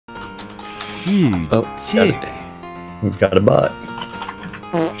You tick. We've got a bot.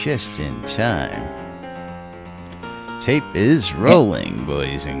 Just in time. Tape is rolling,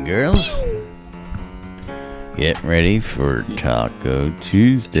 boys and girls. Get ready for Taco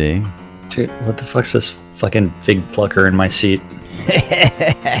Tuesday. Dude, what the fuck's this fucking fig plucker in my seat?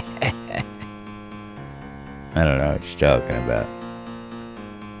 I don't know what you're talking about.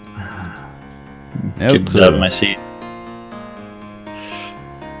 No Get clue. out of my seat.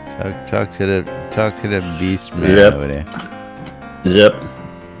 Talk to the beast man Zip. over there. Zip.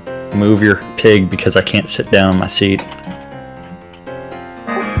 Move your pig because I can't sit down in my seat.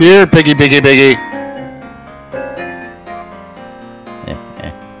 Here, piggy, piggy, piggy.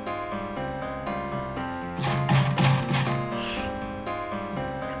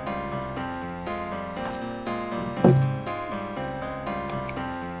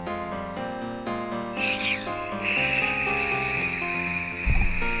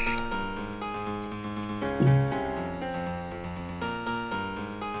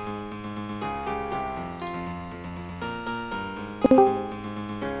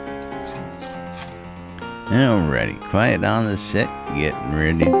 Alrighty, quiet on the set, getting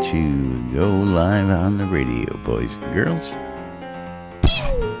ready to go live on the radio, boys and girls.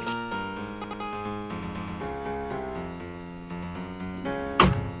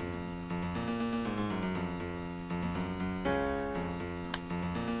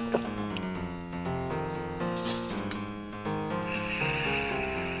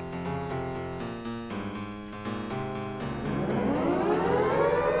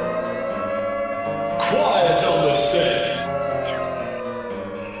 Quiet on the set.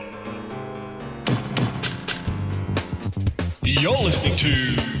 You're listening to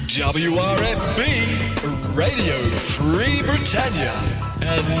WRFB Radio Free Britannia,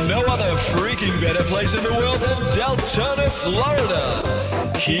 and no other freaking better place in the world than Deltona,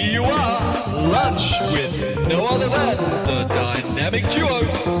 Florida. Here you are, lunch with no other than the dynamic duo,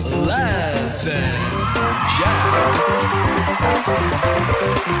 Laz and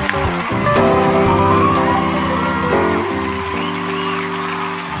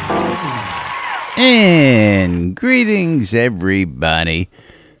And greetings, everybody.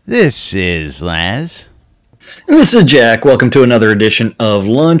 This is Laz. And this is Jack. Welcome to another edition of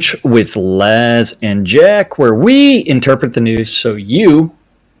Lunch with Laz and Jack, where we interpret the news so you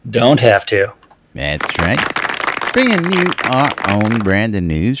don't have to. That's right. Bringing you our own brand of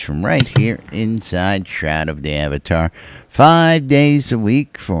news from right here inside Shroud of the Avatar. 5 days a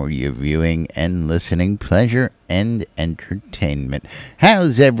week for your viewing and listening pleasure and entertainment.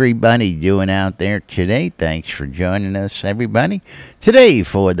 How's everybody doing out there today? Thanks for joining us, everybody. Today,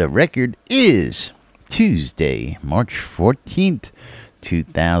 for the record, is Tuesday, March 14th,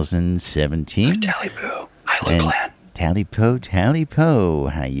 2017. Tally-poo. Clan. Tally-po.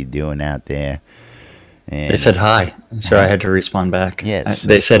 How you doing out there? And They said hi, so I had to respond back. Yes,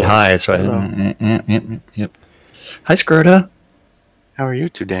 They of said course. hi, so I... Yep. Hi, Scroda. How are you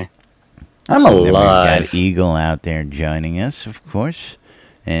today? I'm then we've alive. got Eagle out there joining us, of course.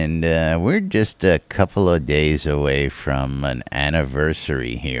 And we're just a couple of days away from an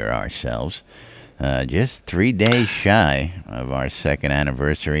anniversary here ourselves. Just 3 days shy of our second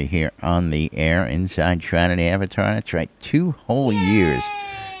anniversary here on the air inside Shroud of the Avatar. That's right, 2 whole years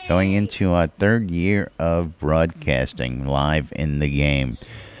going into our 3rd year of broadcasting live in the game.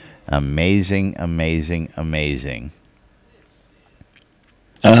 Amazing, amazing, amazing.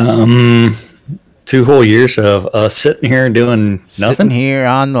 2 whole years of us sitting here doing nothing. Sitting here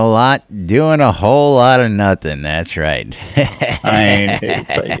on the lot doing a whole lot of nothing. That's right.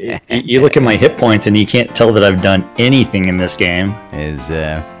 It's like, you look at my hit points and you can't tell that I've done anything in this game.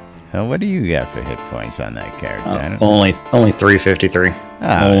 What do you got for hit points on that character? I don't- Only 353.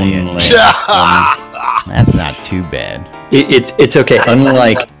 Oh, Only. That's not too bad. It's okay.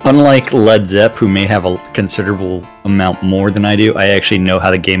 Unlike Led Zepp, who may have a considerable amount more than I do, I actually know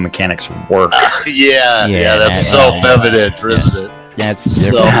how the game mechanics work. Yeah, that's self-evident, isn't it? That's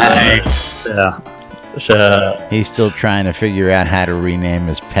So different. So He's still trying to figure out how to rename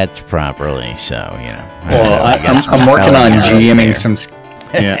his pets properly. So well, I'm working on GMing some.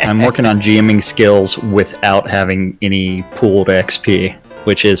 Yeah, I'm working on GMing skills without having any pooled XP,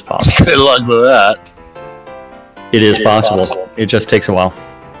 which is possible. Good luck with that. It is possible. It just takes a while.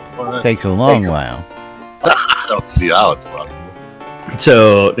 Takes a long while. I don't see how it's possible.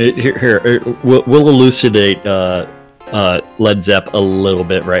 So we'll elucidate Led Zepp a little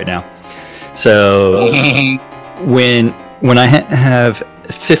bit right now. So when I have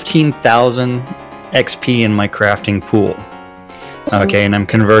 15,000 XP in my crafting pool, okay, and I'm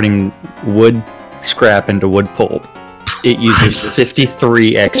converting wood scrap into wood pulp, it uses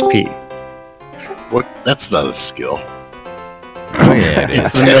 53 XP. What? That's not a skill. Oh yeah, it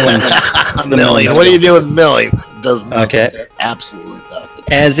It's is. the milling. It's the Milling. milling. What do you do with milling? It does nothing. Okay. Absolutely nothing.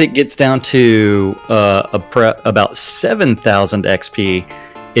 As it gets down to about 7,000 XP,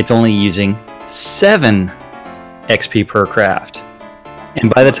 it's only using 7 XP per craft. And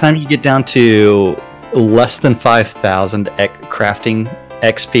by the time you get down to less than 5,000 crafting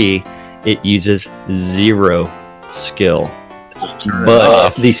XP, it uses 0 skill. Just turn it But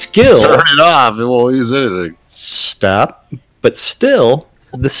off. the skill... Turn it off. It won't use anything. Stop. But still,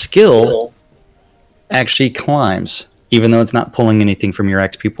 the skill actually climbs, even though it's not pulling anything from your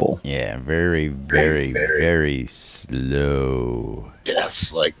XP pool. Yeah, very, very, very slow.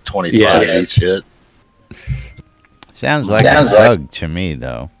 Yes, like 25 Yes. each hit. Sounds like a bug to me,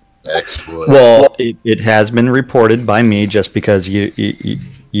 though. Exploit. Well, it has been reported by me just because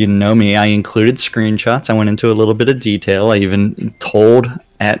you know me. I included screenshots. I went into a little bit of detail. I even told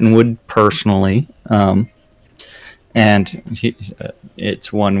Attenwood personally. And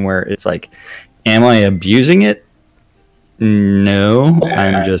it's one where it's like, am I abusing it? No,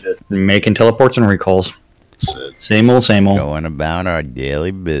 I'm just making teleports and recalls. Same old, same old. Going about our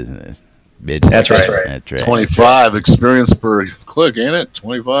daily business. That's right. That's right. 25 experience per click, ain't it?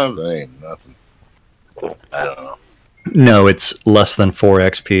 25? That ain't nothing. I don't know. No, it's less than 4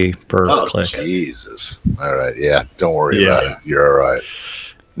 XP per Oh, click. Jesus. All right. Yeah. Don't worry Yeah. about it. You're all right.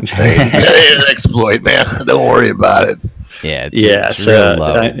 Hey, an exploit, man. Don't worry about it. Yeah, it's so, real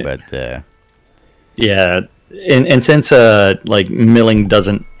low, but Yeah, and since like milling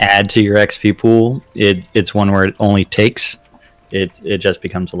doesn't add to your XP pool, it's one where it only takes. It just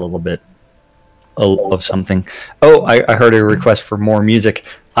becomes a little bit of something. Oh, I heard a request for more music.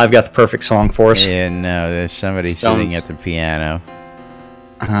 I've got the perfect song for us. yeah, no, there's somebody Stones. sitting at the piano.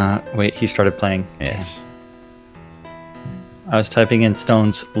 Wait, he started playing. Yes. I was typing in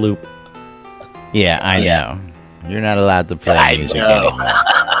Stones loop. Yeah, I know. You're not allowed to play music anymore.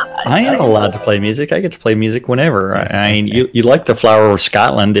 I am allowed to play music. I get to play music whenever. I mean, you like the Flower of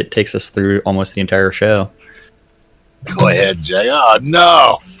Scotland? It takes us through almost the entire show. Go ahead, Jay. Oh,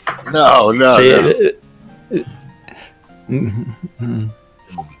 no. No, no. See,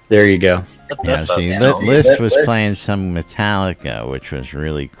 there you go. Yeah, see, List was playing some Metallica, which was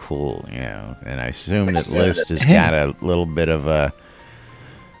really cool, you know. And I assume that List has got a little bit of a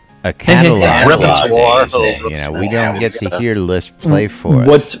catalog Repertoire. these days. You know, we don't get to hear List play for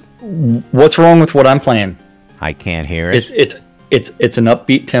us. What's wrong with what I'm playing? I can't hear it. It's an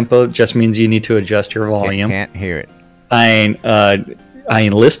upbeat tempo. It just means you need to adjust your volume. Can't hear it.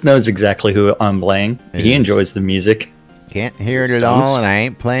 List knows exactly who I'm playing. He enjoys the music. Can't hear it at all, and I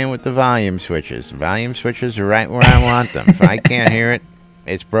ain't playing with the volume switches. The volume switches are right where I want them. If I can't hear it,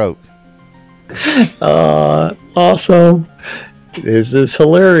 it's broke. Awesome. This is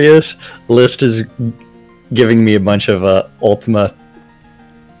hilarious. List is giving me a bunch of Ultima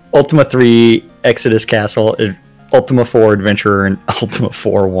 3 Exodus Castle, Ultima 4 Adventurer, and Ultima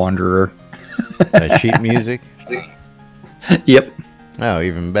 4 Wanderer. Sheet music? Yep. Oh,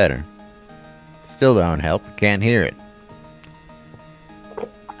 even better. Still don't help. Can't hear it.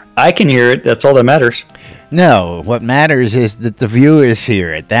 I can hear it. That's all that matters. No, what matters is that the viewers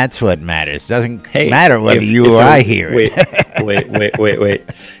hear it. That's what matters. Doesn't matter whether if you or I hear it. Wait.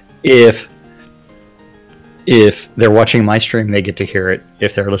 If they're watching my stream, they get to hear it.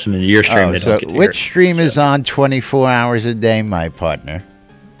 If they're listening to your stream, they don't get to hear it. Which stream is on 24 hours a day, my partner?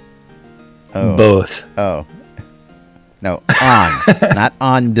 Oh. Both. Oh. No, on. Not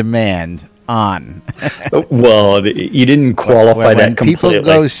on demand. On. Well, you didn't qualify that completely. When people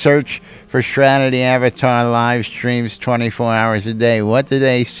go search for Shroud Avatar live streams 24 hours a day, what do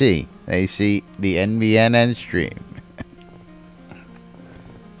they see? They see the NBNN stream.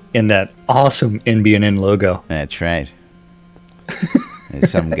 In that awesome NBNN logo. That's right.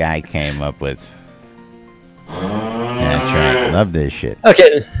 Some guy came up with. That's right. Love this shit.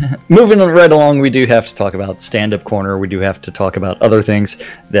 Okay, moving right along, we do have to talk about stand-up corner. We do have to talk about other things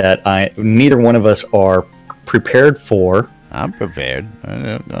that neither one of us are prepared for. I'm prepared.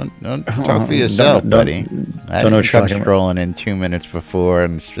 Don't talk for yourself, buddy. I didn't come scrolling in 2 minutes before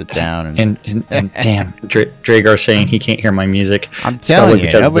and sit down. And damn, Dragar saying he can't hear my music. I'm telling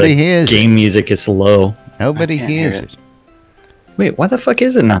you, nobody hears it. Game music is low. Nobody hears it. Wait, why the fuck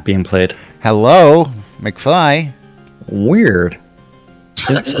is it not being played? Hello, McFly. Weird.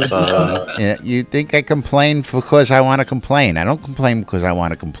 You think I complain because I want to complain? I don't complain because I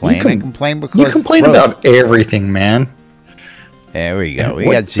want to complain. I complain because you complain about everything, man. There we go. We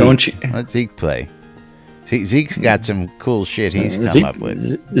got Zeke. Don't you? Let Zeke play. Zeke's got some cool shit he's come up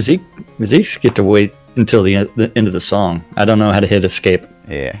with. Zeke's get to wait until the end of the song. I don't know how to hit escape.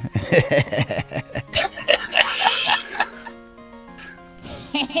 Yeah.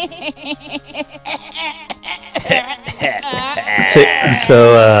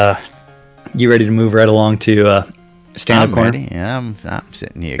 So, you ready to move right along to stand-up I'm corner? ready. I'm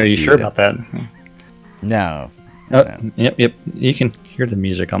sitting here. Are you queued sure up. about that? No. Oh, No. yep. You can hear the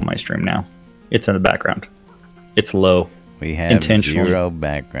music on my stream now. It's in the background. It's low. We have Intentionally. 0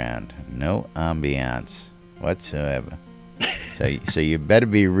 background, no ambiance whatsoever. So you better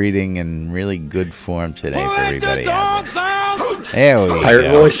be reading in really good form today for everybody out there. There we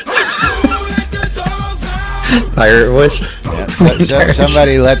Pirate go. voice. Pirate voice. Yeah, so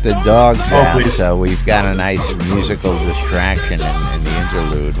somebody let the dogs out, please. so we've got a nice musical distraction in the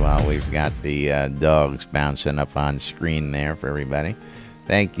interlude while we've got the dogs bouncing up on screen there for everybody.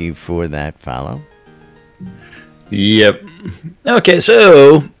 Thank you for that follow. Yep. Okay,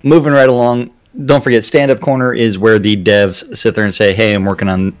 so moving right along. Don't forget, stand-up corner is where the devs sit there and say, hey, I'm working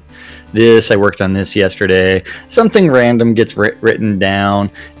on this. I worked on this yesterday. Something random gets written down.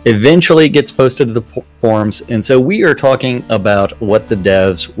 Eventually it gets posted to the forums. And so we are talking about what the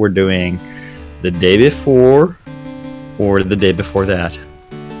devs were doing the day before or the day before that.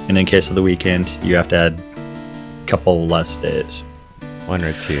 And in case of the weekend, you have to add a couple less days. 1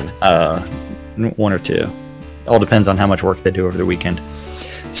 or 2. 1 or 2. All depends on how much work they do over the weekend.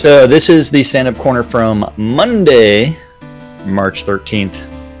 So this is the stand-up corner from Monday, March 13th,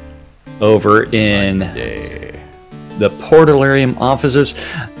 over in the Portalarium offices.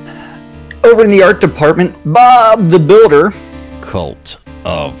 Over in the art department, Bob the Builder. Cult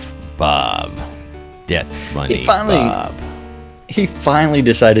of Bob. Death Money Bob. He finally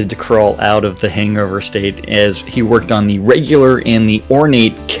decided to crawl out of the hangover state as he worked on the regular and the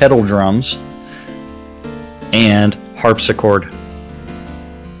ornate kettle drums and harpsichord.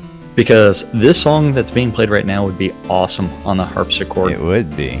 Because this song that's being played right now would be awesome on the harpsichord. It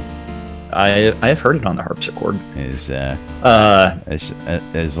would be. I've heard it on the harpsichord. As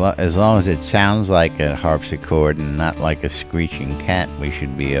long as it sounds like a harpsichord and not like a screeching cat, we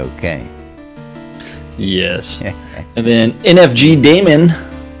should be okay. Yes. And then NFG Damon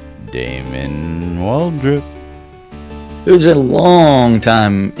Waldrop, who's a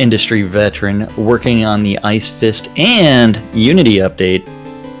long-time industry veteran working on the Ice Fist and Unity update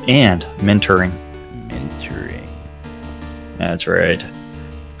and mentoring. That's right.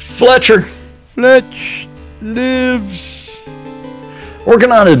 Fletch lives.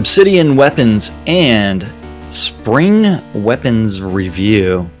 Working on Obsidian Weapons and Spring Weapons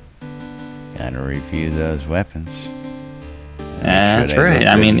Review. Gotta review those weapons. That's Should I right.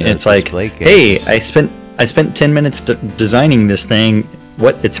 go I mean, get those it's like, display hey, cases? I spent 10 minutes designing this thing.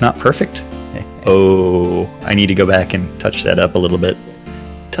 What? It's not perfect? Oh, I need to go back and touch that up a little bit.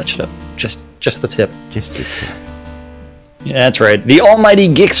 Touch it up. Just the tip. Just a tip. Yeah, that's right. The almighty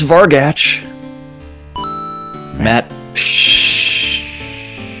Gix Vargach. Matt.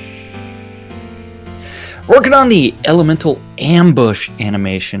 Working on the elemental ambush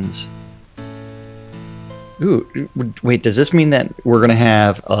animations. Ooh, wait, does this mean that we're going to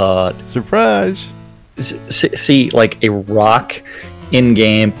have Surprise. see like a rock in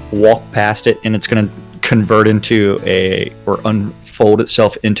game, walk past it, and it's going to convert into or unfold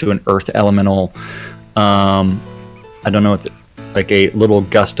itself into an earth elemental? I don't know what like a little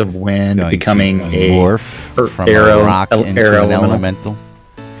gust of wind Going becoming to a morph from arrow, a rock into arrow an elemental. elemental.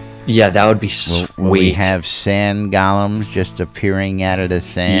 Yeah, that would be sweet. Will we have sand golems just appearing out of the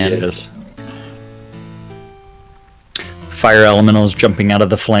sand? Yes. Fire elementals jumping out of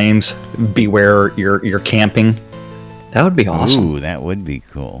the flames. Beware, you're camping. That would be awesome. Ooh, that would be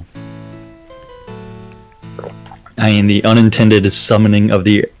cool. I mean, the unintended summoning of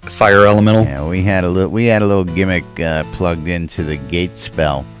the fire elemental. Yeah, we had a little gimmick plugged into the gate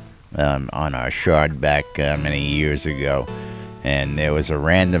spell on our shard back many years ago, and there was a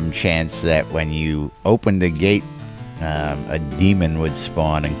random chance that when you opened the gate, a demon would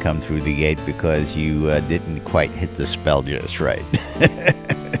spawn and come through the gate because you didn't quite hit the spell just right.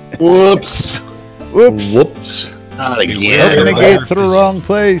 Whoops. Whoops. Not Open again. the gate to the wrong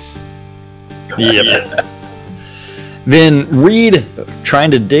place. Yep. Then Reed trying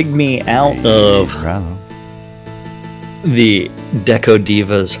to dig me out of Bravo. the Deco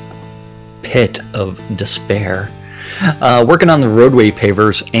Divas pit of despair. Working on the roadway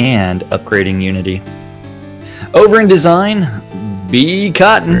pavers and upgrading Unity. Over in design, B.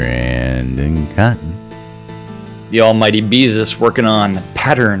 Cotton. Brandon Cotton. The almighty Beezus working on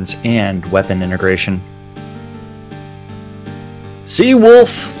patterns and weapon integration.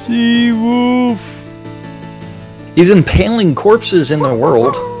 Seawolf. Seawolf. He's impaling corpses in the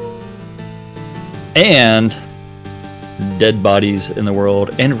world. And dead bodies in the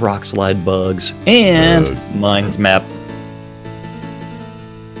world, and rock slide bugs, and mines map.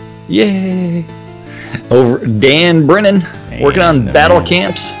 Yay! Over Dan Brennan working on battle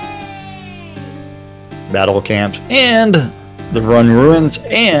camps, and the Run Ruins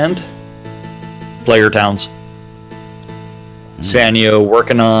and player towns. Sanyo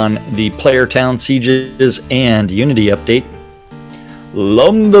working on the player town sieges and Unity update.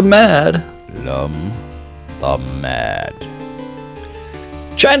 Lum the Mad.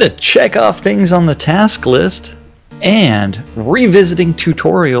 Trying to check off things on the task list and revisiting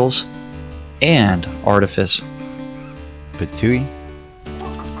tutorials and Artifice. Fatui.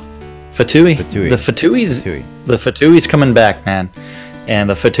 The Fatui's coming back, man. And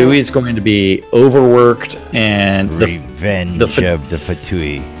the Fatui is going to be overworked, and Revenge of the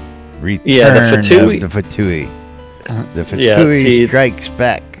Fatui. Return the Fatui. of the Fatui. The Fatui strikes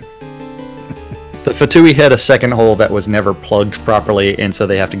back. The Fatui had a second hole that was never plugged properly, and so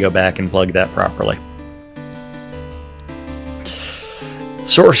they have to go back and plug that properly.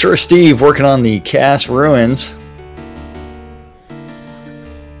 Sorcerer Steve working on the Cass Ruins.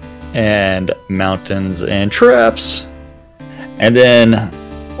 And Mountains and Traps. And then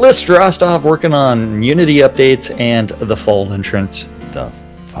List Rostov working on Unity updates and the Fall entrance. The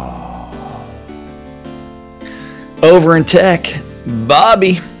Fall. Over in Tech,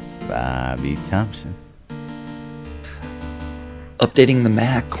 Bobby Thompson. Updating the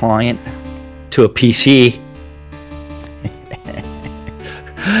Mac client to a PC.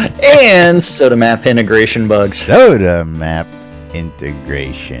 And Soda Map integration bugs.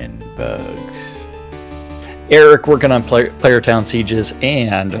 Eric working on player town sieges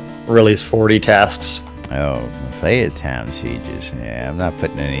and release 40 tasks. Oh, player town sieges. Yeah, I'm not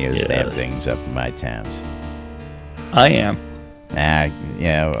putting any of those damn things up in my towns. I am.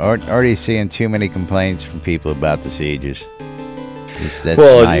 Already seeing too many complaints from people about the sieges. That's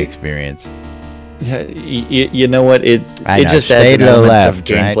my experience. Yeah, you know what? It just stay adds to an the element left, of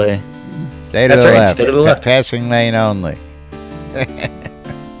gameplay. Right? Stay to the left. Stay to the left. Passing lane only.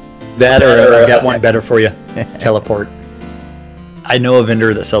 That or I got one better for you. Teleport. I know a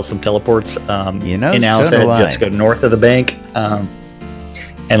vendor that sells some teleports. In Alsaid, just go north of the bank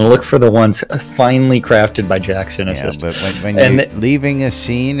and look for the ones finely crafted by Jackson Assist. But when you're leaving a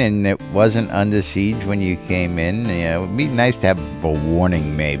scene and it wasn't under siege when you came in, it would be nice to have a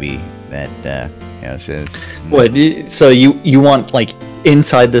warning maybe that says. What? So you want like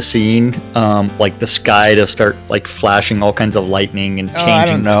inside the scene, like the sky to start like flashing all kinds of lightning and changing. I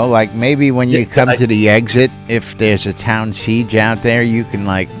don't know. Like maybe when you come to the exit, if there's a town siege out there, you can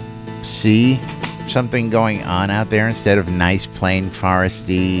like see something going on out there instead of nice plain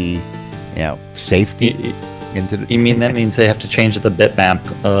foresty, safety. You mean that means they have to change the bitmap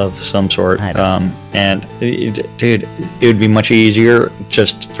of some sort? Dude, it would be much easier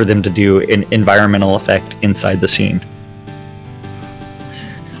just for them to do an environmental effect inside the scene.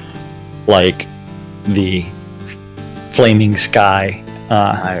 Like the flaming sky.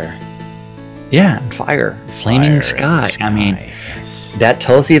 Fire. Yeah, fire. Flaming sky. I mean, that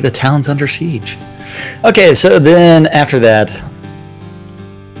tells you the town's under siege. Okay, so then after that,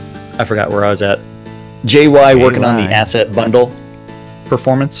 I forgot where I was at. JY working on the asset bundle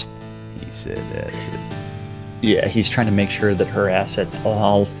performance. He said that's it. Yeah, he's trying to make sure that her assets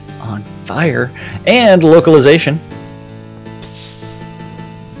all on fire. And localization.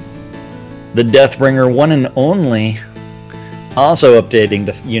 The Deathbringer one and only, also updating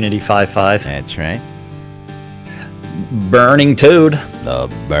to Unity 5.5. That's right. Burning Toad.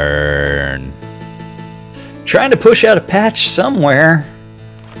 The burn. Trying to push out a patch somewhere.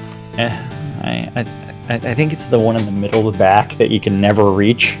 I think it's the one in the middle of the back that you can never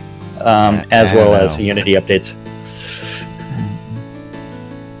reach, as well as Unity updates.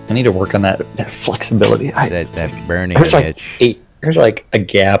 I need to work on that flexibility. That burning itch. There's like a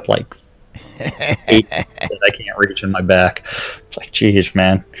gap, like 8 that I can't reach in my back. It's like, geez,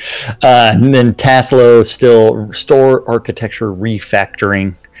 man. And then Taslow still store architecture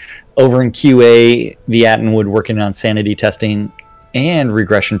refactoring. Over in QA, the Attenwood working on sanity testing and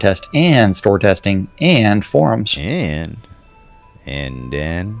regression test and store testing and forums. And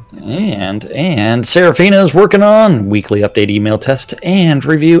Serafina's working on weekly update email test and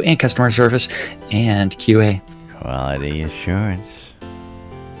review and customer service and QA. Quality assurance.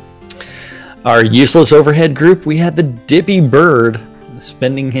 Our useless overhead group, we had the Dippy Bird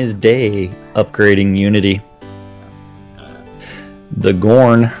spending his day upgrading Unity. The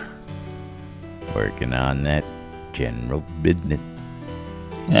Gorn working on that general business.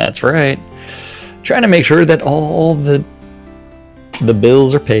 That's right. Trying to make sure that all the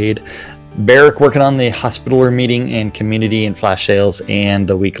bills are paid. Barrick working on the hospitaler meeting and community and flash sales and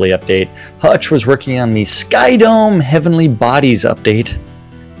the weekly update. Hutch was working on the Skydome Heavenly Bodies update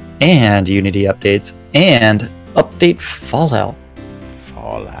and Unity updates and update Fallout.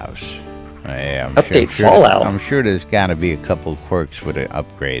 Fallout. Yeah, Update Fallout. I'm sure there's got to be a couple quirks with an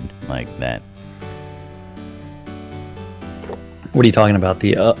upgrade like that. What are you talking about?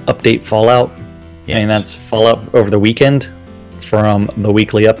 The update Fallout? Yes. And that's Fallout over the weekend from the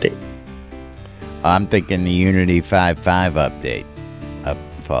weekly update. I'm thinking the Unity 5.5 update.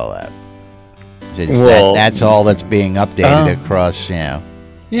 Fallout. That's all that's being updated across, you know.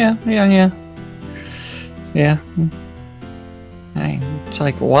 Yeah. It's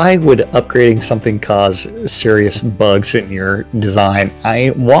like, why would upgrading something cause serious bugs in your design?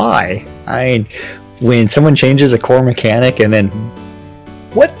 Why? When someone changes a core mechanic and then,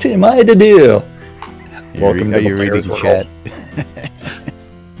 what am I to do? Welcome to the player's world. Chat?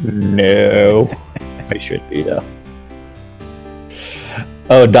 No. I should be, though.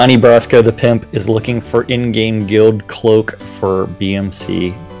 Oh, Donnie Brasco the Pimp is looking for in-game guild cloak for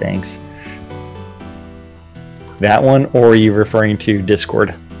BMC. Thanks. That one, or are you referring to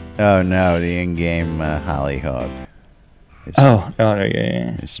Discord? Oh, no, the in-game Hollyhock. Yeah.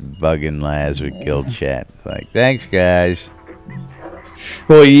 It's bugging Laz with guild chat. It's like, thanks, guys.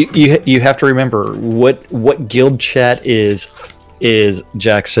 Well, you have to remember, what guild chat is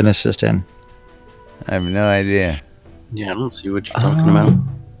Jack's Assist in? I have no idea. Yeah, I don't see what you're talking about.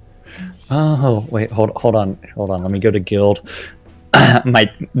 Oh, wait, hold on. Let me go to guild.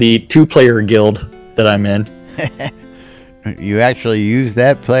 The 2-player guild that I'm in. You actually used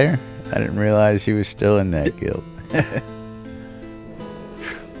that player? I didn't realize he was still in that guild.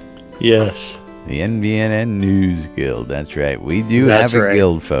 Yes. The NBNN News Guild. That's right. We do have a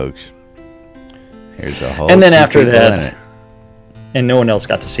guild, folks. There's a whole. And then after that, and no one else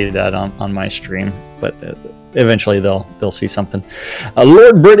got to see that on my stream, but eventually they'll see something.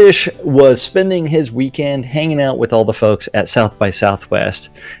 Lord British was spending his weekend hanging out with all the folks at South by Southwest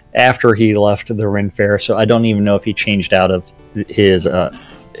after he left the Ren Fair. So I don't even know if he changed out of his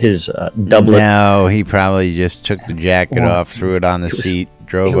doublet. No, he probably just took the jacket off, threw it on the seat,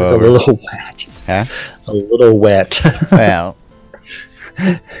 drove over. It was a little wet. Huh? A little wet. Well.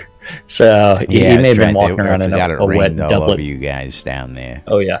 So he may have been walking around in a wet all doublet. over you guys down there.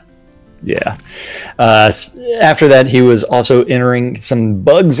 Oh yeah. After that, he was also entering some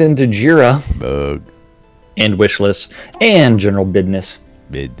bugs into Jira, and wish lists, and general business.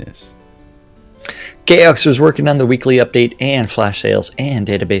 KX was working on the weekly update and flash sales and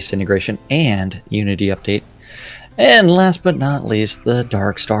database integration and Unity update. And last but not least, the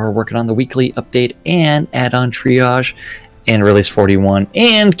Dark Star working on the weekly update and add-on triage and release 41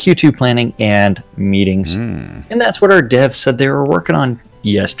 and Q2 planning and meetings. And that's what our devs said they were working on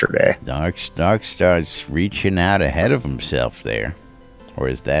yesterday. Dark Star's reaching out ahead of himself there. Or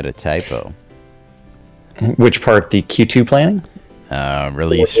is that a typo? Which part? The Q2 planning?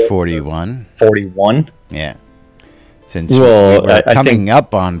 Release 41. 41? Yeah. Since we're coming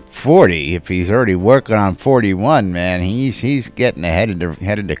up on 40, if he's already working on 41, man, he's getting ahead of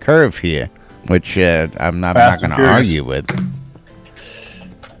the curve here, which I'm not going to argue with.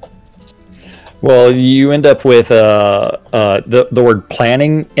 Well, you end up with the word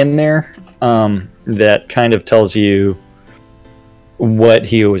planning in there that kind of tells you what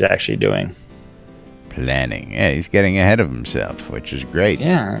he was actually doing. Planning. Yeah, he's getting ahead of himself, which is great.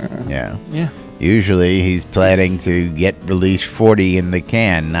 Yeah. Usually he's planning to get release 40 in the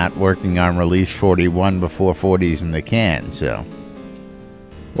can, not working on release 41 before 40's in the can, so.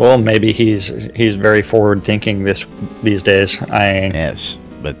 Well, maybe he's very forward thinking these days. Yes,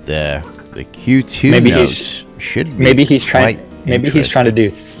 but the Q2 notes should be maybe he's trying to do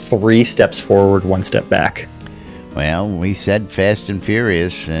 3 steps forward, 1 step back. Well, we said Fast and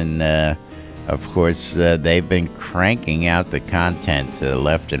Furious, and of course they've been cranking out the content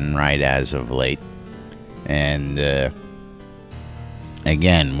left and right as of late. And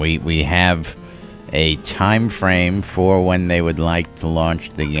again, we have a time frame for when they would like to launch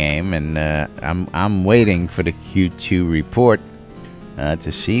the game, and I'm waiting for the Q2 report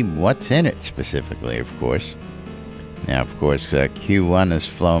to see what's in it specifically, of course. Now, of course, Q1 has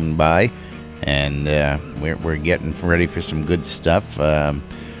flown by, and we're getting ready for some good stuff.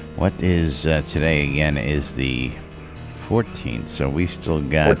 What is today again? Is the 14th, so we still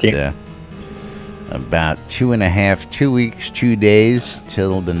got about 2 weeks, 2 days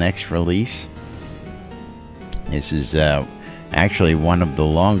till the next release. This is actually one of the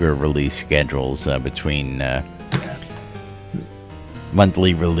longer release schedules between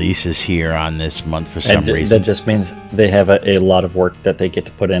monthly releases here on this month for some reason. That just means they have a lot of work that they get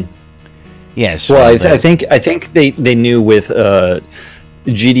to put in. Yes. Well, I think they knew with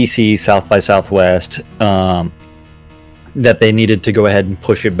GDC South by Southwest that they needed to go ahead and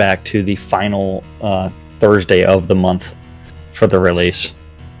push it back to the final Thursday of the month for the release.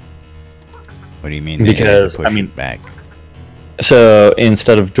 What do you mean? Because push it back. So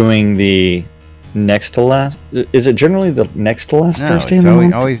instead of doing the next to last, is it generally the next to last Thursday? It's of the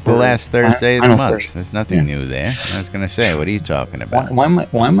month? always the last Thursday of the Final month. Thursday. There's nothing new there. I was gonna say, what are you talking about? Why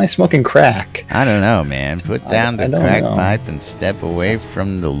am I smoking crack? I don't know, man. Put down the I don't crack know. pipe and step away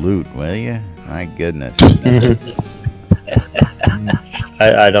from the loot, will you? My goodness.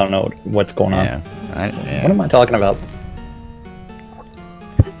 I don't know what's going on. Yeah. What am I talking about?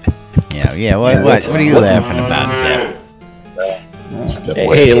 Yeah. What are you laughing about, Zach? Step Hey,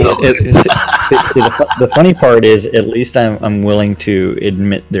 away from the funny part is, at least I'm willing to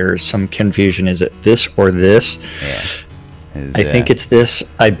admit there's some confusion. Is it this or this? Yeah. I think it's this.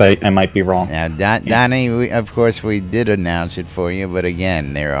 I might be wrong. Now, Donnie, of course, we did announce it for you, but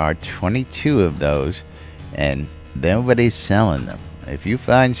again, there are 22 of those, and nobody's selling them. If you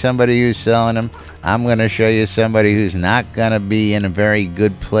find somebody who's selling them, I'm going to show you somebody who's not going to be in a very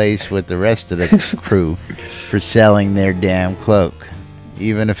good place with the rest of the crew for selling their damn cloak,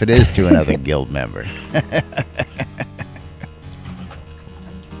 even if it is to another guild member.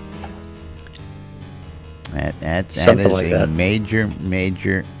 That is like a that.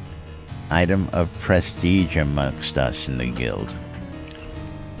 major item of prestige amongst us in the guild.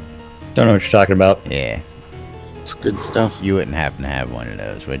 Don't know what you're talking about. Yeah. It's good stuff. You wouldn't happen to have one of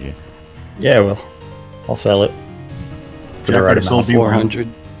those, would you? Yeah, well, I'll sell it for the right amount. 400.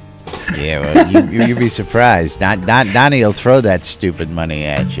 Yeah, well, you'd be surprised. Donnie will throw that stupid money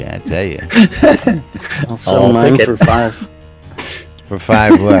at you, I tell you. I'll sell I'll mine take for it. 5. For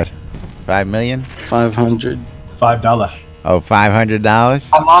 5 what? 5 million? 500. $5. Oh,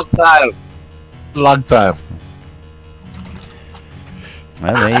 $500? A long time. Long time.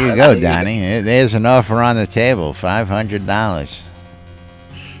 Well, there you go, Donnie. There's an offer on the table, $500.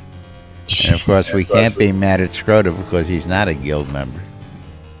 And of course, we can't be mad at Scroda because he's not a guild member.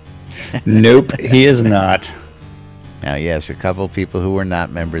 Nope, he is not. Now, yes, a couple people who were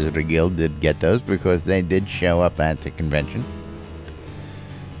not members of the guild did get those because they did show up at the convention.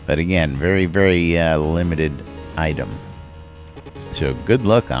 But again, very, very limited item. So good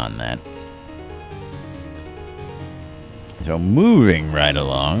luck on that. So moving right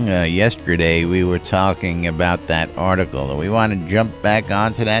along, yesterday we were talking about that article. Do we want to jump back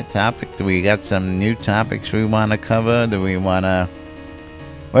onto that topic? Do we got some new topics we want to cover? What do we want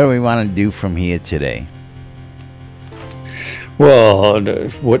to do from here today? Well,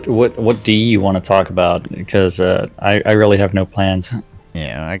 what do you want to talk about? Because I really have no plans.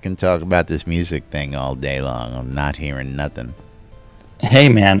 Yeah, I can talk about this music thing all day long. I'm not hearing nothing. Hey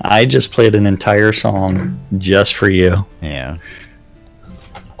man, I just played an entire song just for you. Yeah.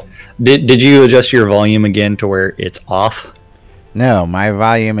 Did you adjust your volume again to where it's off? No, my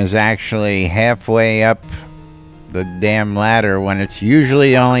volume is actually halfway up the damn ladder when it's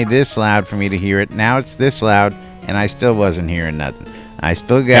usually only this loud for me to hear it. Now it's this loud, and I still wasn't hearing nothing. I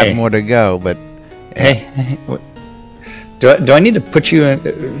still got more to go, but... Hey, what? Do I need to point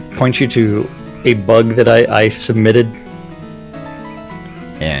you to a bug that I submitted?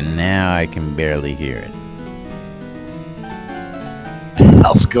 And now I can barely hear it.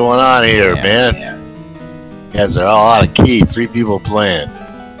 What's going on here, Yeah. man? You guys are all out of key. 3 people playing.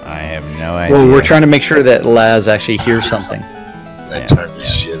 I have no idea. Well, we're trying to make sure that Laz actually hears something. I turn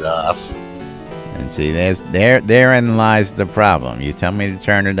this shit off. And see, therein lies the problem. You tell me to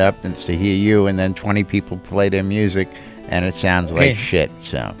turn it up and to hear you, and then 20 people play their music, and it sounds like shit.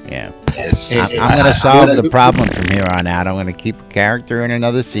 So, yeah. I'm going to solve the problem from here on out. I'm going to keep a character in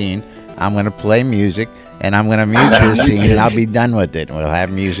another scene. I'm going to play music, and I'm going to mute this scene, and I'll be done with it. We'll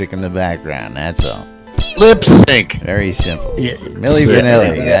have music in the background. That's all. Lip sync. Very simple. Yeah. Milli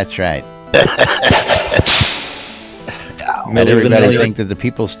Vanilli. That's right. Let everybody think that the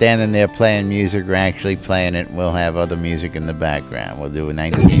people standing there playing music are actually playing it. We'll have other music in the background. We'll do a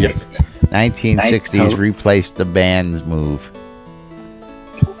 1960s replace the band's move.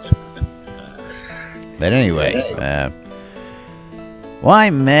 But anyway, why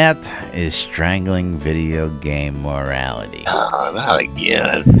Matt is strangling video game morality. Oh, not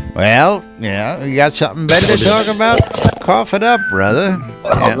again. Well, yeah, you got something better to talk about? Cough it up, brother.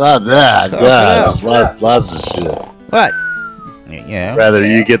 Oh, not that. God, there's lots of shit. What? Yeah. Rather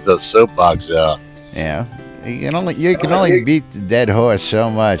you get the soapbox out. Yeah. You can only beat the dead horse so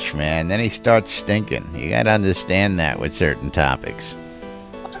much, man. Then he starts stinking. You got to understand that with certain topics.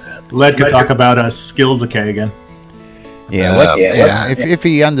 Led could talk about skill decay again. Yeah, if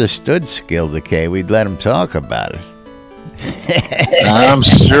he understood skill decay, we'd let him talk about it. I'm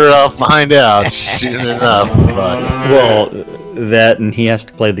sure I'll find out soon enough. But Well, that and he has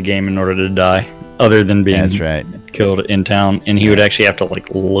to play the game in order to die, other than being That's right. killed in town, and he would actually have to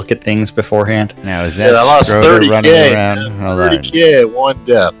like look at things beforehand. Now, is yeah, I that lost Schroeder 30K. running around? man, Hold on. 30K, one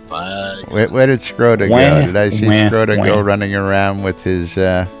death. Where did Schroeder go? Wah, Did I see wah, Schroeder wah. go running around with his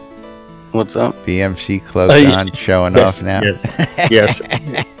What's up? BMC cloak yeah. on, showing Yes, off now? yes,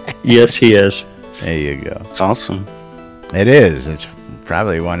 yes, he is. There you go. It's awesome. It is. It's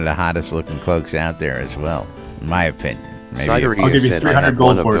probably one of the hottest looking cloaks out there as well, in my opinion. Maybe, I'll I'll give you said I 300 had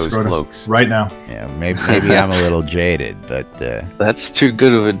gold one for of it, those Schroeder. cloaks. Right now. yeah, maybe I'm a little jaded, but That's too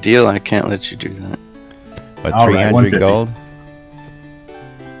good of a deal. I can't let you do that. what, All right, 300 150. gold?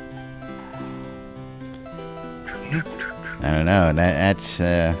 I don't know. That's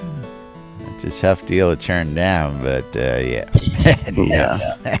a tough deal to turn down, but yeah.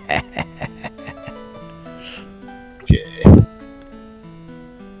 Yeah.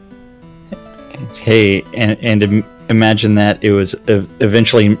 Hey, and imagine that it was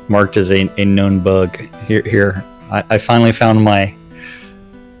eventually marked as a known bug. Here, I finally found my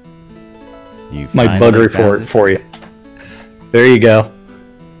You bug finally report found it? for you. There you go.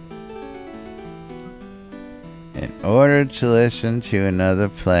 In order to listen to another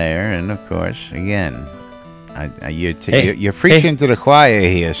player, and of course, again, you're preaching to the choir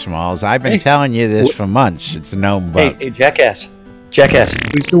here, Smalls. I've been Hey. telling you this for months. It's a known bug. Hey, jackass,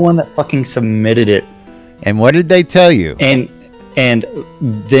 who's the one that fucking submitted it? And what did they tell you? And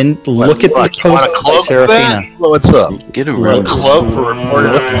then look at the Fuck, you want post a by cloak for that? Serafina. Well, what's up? Get a You want real a cloak for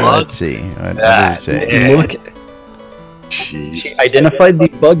reporting a bug? Let's see. What does it say? Yeah. Look, Jeez. she identified the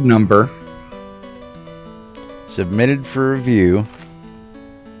bug number, Submitted for review.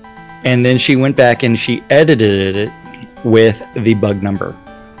 and then she went back and she edited it with the bug number,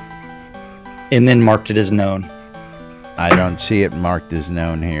 and then marked it as known. I don't see it marked as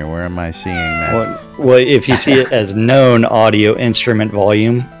known here. Where am I seeing that? Well, if you see it as known audio instrument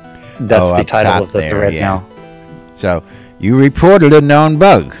volume, that's Oh, the up title top of the there, thread yeah. now. So you reported a known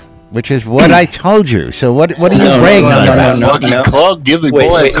bug, which is what I told you. So what are you bragging no, about? no, Fucking no. cloak, give the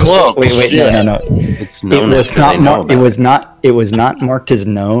boy a cloak. Wait, Shit. no. It's It known was after not they know marked. It about was not. It was not marked as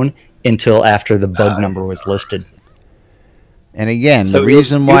known until after the bug number was listed. And again, So the it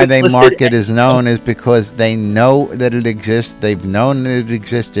reason was why they listed mark it as as known is because they know that it exists. They've known that it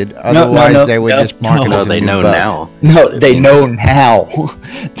existed. no, Otherwise, they would no, just mark it No, as a they new know bug. now. No, what it they means. know now.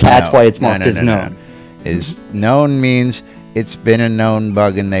 That's No, why it's marked as no. known. Is known means it's been a known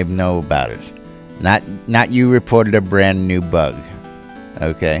bug and they know about it. Not you reported a brand new bug.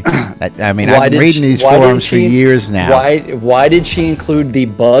 Okay. I mean, Why I've been did reading she- these why did forums for she- years now. Why did she include the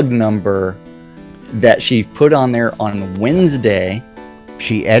bug number that she put on there on Wednesday?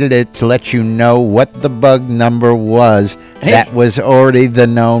 She edited it to let you know what the bug number was. Hey. That was already the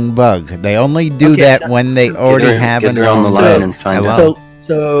known bug. They only do Okay, that so- when they already her- have get a her on known the bug. line and find out. Hello?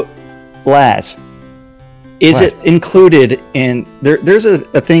 So, Laz, is What? it included in there's a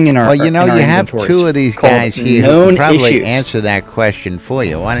thing in our Well, you know, in our you have inventories two of these called guys here who known can probably issues. answer that question for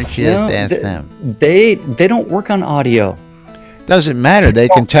you. Why don't you just No, ask th- them? They don't work on audio. Doesn't matter. They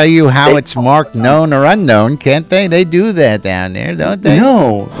can tell you how it's marked known or unknown, can't they? They do that down there, don't they?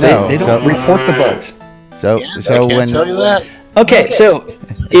 No, No, they don't so- report the bugs. So, I so can't when tell you that. Okay, so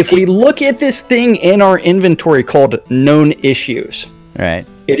if we look at this thing in our inventory called known issues, right,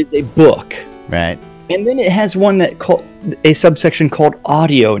 it is a book. right, And then it has one that called a subsection called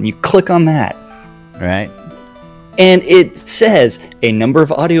audio, and you click on that. right, And it says a number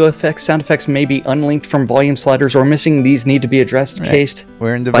of audio effects, sound effects may be unlinked from volume sliders or missing. These need to be addressed Right. cased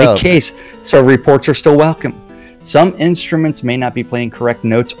we're in by development. case, so reports are still welcome. Some instruments may not be playing correct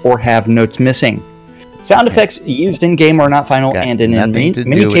notes or have notes missing. Sound effects used in game are not final, got and in nothing to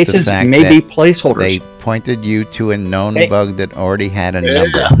many do with the cases fact may be that placeholders. They pointed you to a known Hey. bug that already had a Yeah.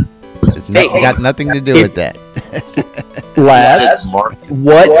 number. It's got nothing to do Hey. with that. Laz, It's marked.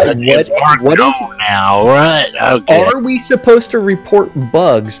 what It's marked what is known now, right? Okay. Are we supposed to report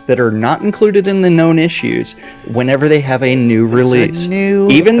bugs that are not included in the known issues whenever they have a new release? It's a new,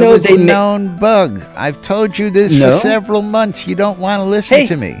 Even it though was they a ma- known bug. I've told you this No. for several months. You don't want to listen Hey.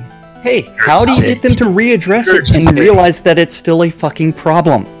 to me. Hey, how do you get them to readdress it and realize that it's still a fucking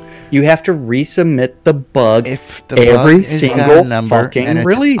problem? You have to resubmit the bug If the every bug has got single a number fucking and it's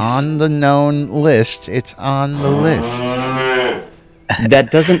release. on the known list, it's on the list. that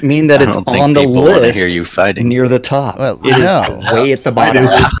doesn't mean that I it's don't think on the people want to list hear you fighting. near the top. Well, It is no. way at the bottom.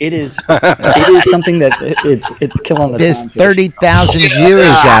 It is something that it's killing the There's time. 30,000 viewers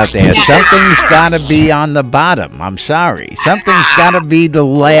out there. Something's got to be on the bottom. I'm sorry. Something's got to be the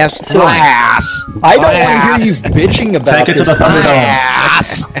last So, one. I don't want to hear you bitching about Take it to this the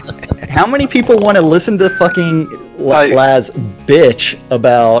Thunderdome. How many people want to listen to fucking Laz bitch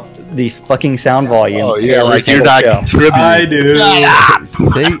about these fucking sound volume? Oh yeah, every like you're single not show? contributing. I do.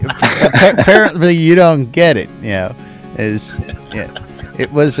 See, apparently you don't get it.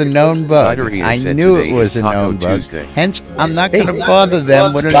 It was a known bug. Cideria I said knew today it was is a Taco known bug. Tuesday. Hence, I'm not going to bother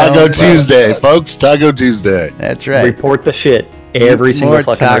them with a Taco known bug. Tuesday, folks. Taco Tuesday. That's right. Report the shit every Eat single more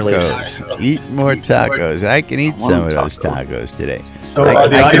fucking tacos. release. Eat more tacos. I can eat some of those tacos today. So I are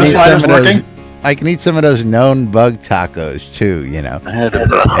the can audio eat sliders some of those. working? I can eat some of those known bug tacos too. I had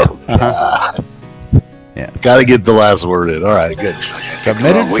a Got to get the last word in. All right, good.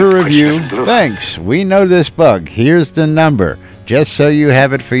 Submitted for review. Thanks. We know this bug. Here's the number, just so you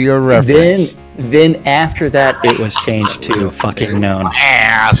have it for your reference. Then after that, it was changed to fucking known.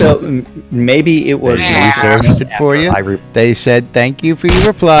 So maybe it was They researched it for you. They said, "Thank you for your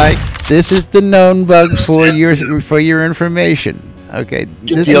reply. This is the known bug for your information." Okay,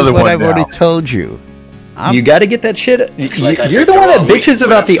 this the is other what one I've now. already told you. You got to get that shit. You're the one that bitches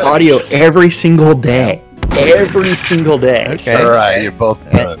about the audio every single day. Every single day. Okay. All right, you're both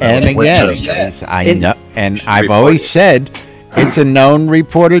done. And That was again, Winchester. I know, and I've always said it's a known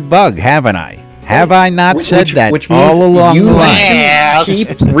reported bug, haven't I? Have I not said that means all along you the line? Yes.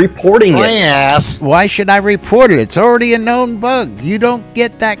 keep reporting it. Yes. Why should I report it? It's already a known bug. You don't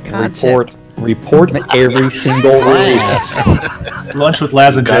get that concept. Report every single release. Lunch with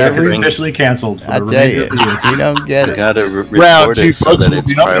Laz and Jack is bring- officially canceled for I the tell remainder you, of the year. you don't get You it. gotta Round report two, it so folks, that will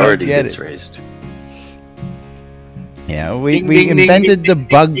its be up there. priority Get gets it. raised. Yeah, we Ding, ding, ding, invented ding, the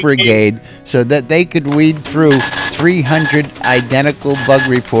bug brigade so that they could weed through 300 identical bug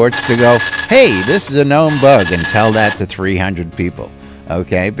reports to go, hey, this is a known bug, and tell that to 300 people.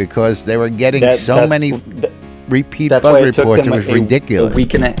 Okay, because they were getting so many repeat That's bug why it took reports, it them was a ridiculous.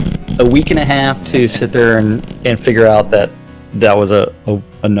 week and a half to sit there and figure out that was a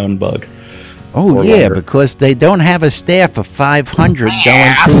known bug. Oh, or yeah, longer. because they don't have a staff of 500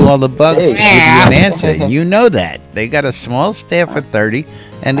 going through all the bugs to give you an answer. You know that. They got a small staff of 30,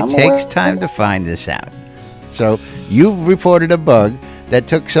 and it takes time to find this out. So you reported a bug that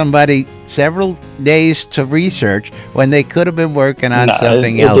took somebody several days to research when they could have been working on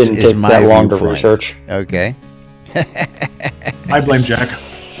something it else, didn't is take my that long to viewpoint. research. Okay? I blame Jack.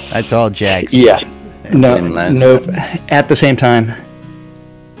 That's all Jack's. Yeah. No, And Laz. nope. At the same time,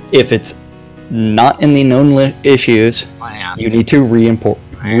 if it's not in the known issues, you need to re-import.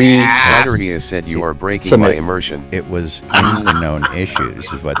 Cideria said you are breaking Submit. my immersion. It was in the known issues,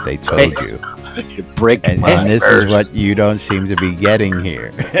 is what they told you. You're breaking And my this is immersion. what you don't seem to be getting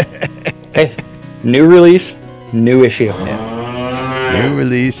here. Hey, new release, new issue. New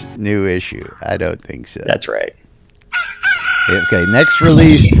release, new issue. I don't think so. That's right. Okay, next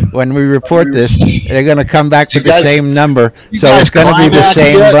release, when we report this, they're going to come back with the guys- same number. you So guys it's going to be the climax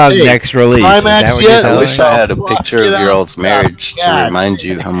same yet? bug Hey, next release. Is that climax what you're yet? I telling wish me? I had a Fuck picture it of your up. all's marriage to God. remind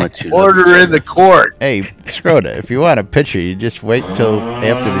you how much you love Order each in other. the court. Hey, Scroda, if you want a picture, you just wait till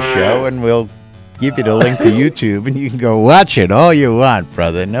after the show and we'll give you the link to YouTube and you can go watch it all you want,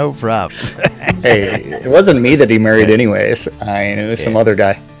 brother. No problem. Hey, it wasn't me that he married anyways. It was some other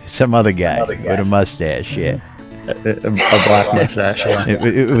guy. Some other guy with a mustache, yeah. A black mustache. Yeah.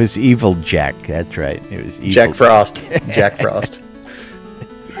 It was Evil Jack. That's right. It was Evil Jack Frost. Jack Frost.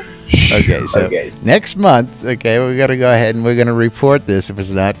 Okay, so next month, okay, we're going to go ahead and we're going to report this if it's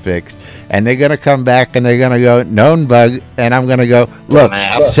not fixed. And they're going to come back and they're going to go, known bug. And I'm going to go, look,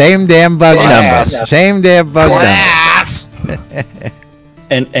 same damn bug number. Same damn bug number.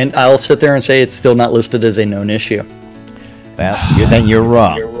 And I'll sit there and say it's still not listed as a known issue. Well, then you're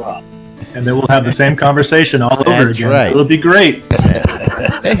wrong. And then we'll have the same conversation all over That's again. right. It'll be great.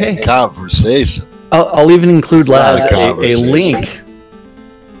 Hey. Conversation. I'll even include, It's not Laz, a a conversation. link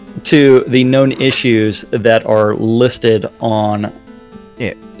to the known issues that are listed on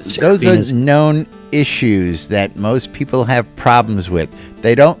Yeah, those Serafina's- are known issues that most people have problems with.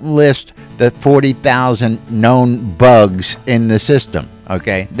 They don't list the 40,000 known bugs in the system,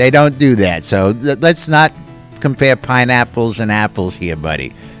 okay? They don't do that. So let's not compare pineapples and apples here,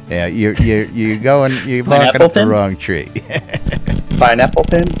 buddy. Yeah, you're barking Pineapple up the pin? wrong tree. pineapple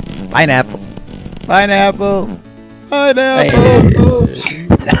pin. Pineapple. Pineapple. Pineapple.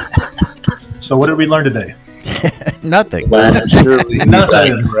 So what did we learn today? Nothing. Surely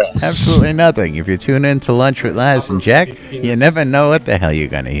Nothing. Absolutely nothing. If you tune in to Lunch with Laz and Jack, you never know what the hell you're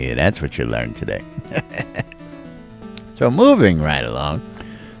going to hear. That's what you learned today. So moving right along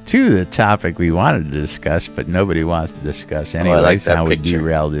to the topic we wanted to discuss, but nobody wants to discuss anyway. like That's that how we picture.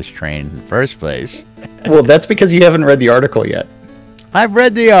 derailed this train in the first place. Well, that's because you haven't read the article yet. I've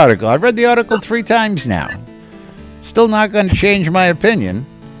read the article. I've read the article 3 times now. Still not going to change my opinion.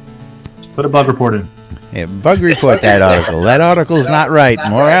 Put a bug report in. Yeah, bug report that article. That article's not right.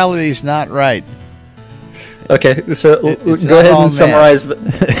 Morality's not right. Okay, so It's go not ahead all and summarize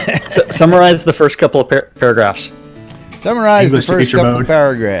summarize the first couple of paragraphs. Summarize English the first teacher couple mode.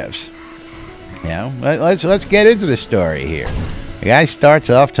 paragraphs. You know, let's get into the story here. The guy starts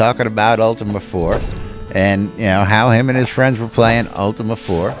off talking about Ultima 4, and you know how him and his friends were playing Ultima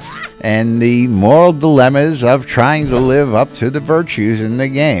 4, and the moral dilemmas of trying to live up to the virtues in the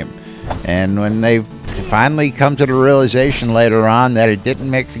game. And when they finally come to the realization later on that it didn't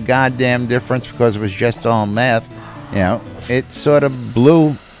make a goddamn difference because it was just all math, you know, it sort of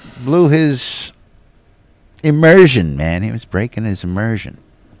blew his immersion, man. He was breaking his immersion.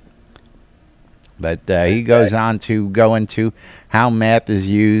 But he goes on to go into how math is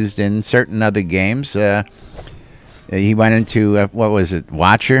used in certain other games. He went into, what was it,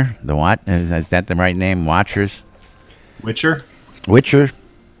 Watcher? The what? Is that the right name? Watchers? Witcher. Witcher?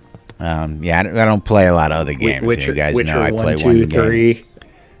 Yeah, I don't play a lot of other games. Witcher, you guys Witcher know I 1, play 2, one game. 3.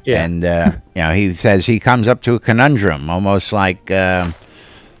 Yeah. And, you know, he says he comes up to a conundrum, almost like the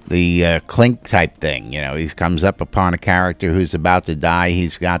Clink type thing. You know, he comes up upon a character who's about to die.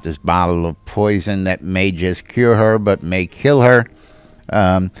 He's got this bottle of poison that may just cure her, but may kill her.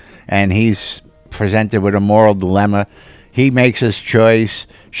 And he's presented with a moral dilemma. He makes his choice.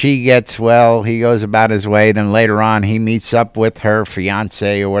 She gets well. He goes about his way. Then later on, he meets up with her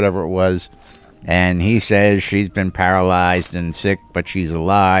fiance or whatever it was. And he says she's been paralyzed and sick, but she's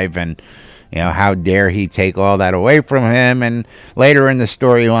alive. And, you know, how dare he take all that away from him? And later in the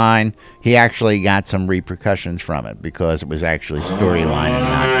storyline, he actually got some repercussions from it because it was actually storyline and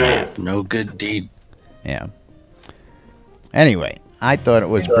not math. No good deed. Yeah. Anyway, I thought it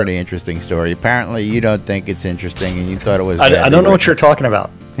was a pretty interesting story. Apparently, you don't think it's interesting, and you thought it was. I don't know what you're talking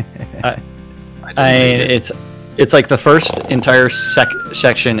about. It's like the first entire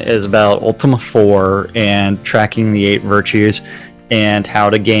section is about Ultima 4 and tracking the 8 virtues and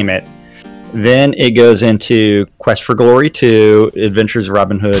how to game it. Then it goes into Quest for Glory 2, Adventures of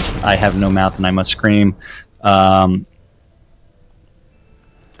Robin Hood, I Have No Mouth and I Must Scream.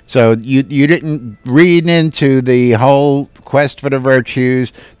 So you didn't read into the whole quest for the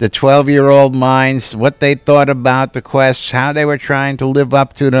virtues, the 12-year-old minds, what they thought about the quests, how they were trying to live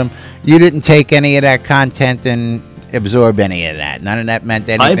up to them. You didn't take any of that content and absorb any of that. None of that meant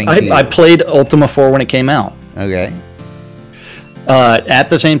anything to you. I played Ultima 4 when it came out. Okay. At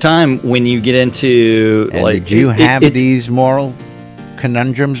the same time, when you get into And like, did you have these moral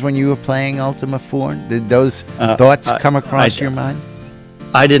conundrums when you were playing Ultima 4? Did those thoughts come across your mind?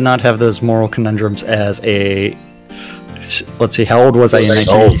 I did not have those moral conundrums as a. Let's see, how old was I in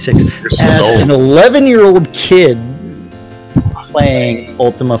 1986? As an 11-year-old kid playing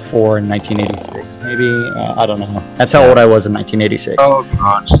Ultima 4 in 1986, maybe. I don't know. That's how old I was in 1986. Oh,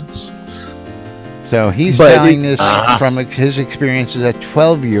 conscience. So he's telling this from his experience as a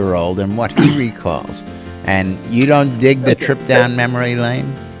 12-year-old and what he recalls. And you don't dig the trip down memory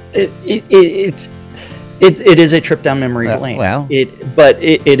lane? It is a trip down memory lane. Well, but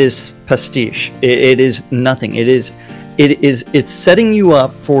it is pastiche. It is nothing. It's setting you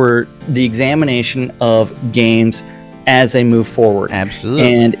up for the examination of games as they move forward.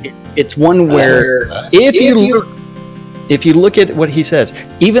 Absolutely. And it's one where if you look at what he says,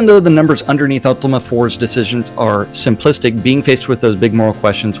 even though the numbers underneath Ultima 4's decisions are simplistic, being faced with those big moral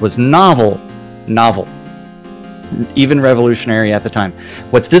questions was novel, even revolutionary at the time.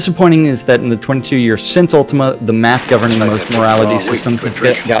 What's disappointing is that in the 22 years since Ultima, the math governing most morality systems has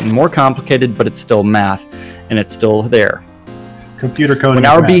gotten more complicated, but it's still math, and it's still there. Computer coding.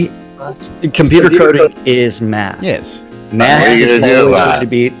 Computer coding is math. Yes. Math is always going to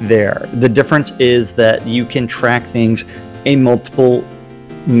be there. The difference is that you can track things a multiple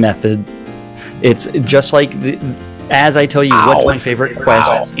method. It's just like, as I tell you, what's my favorite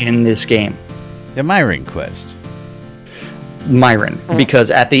quest in this game? The Myron quest. Myron,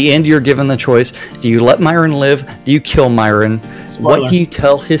 because at the end you're given the choice: do you let Myron live? Do you kill Myron? What do you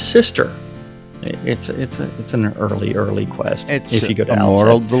tell his sister? It's an early quest. It's if you go to a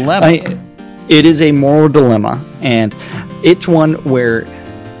moral dilemma. It is a moral dilemma, and it's one where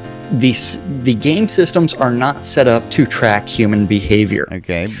the game systems are not set up to track human behavior.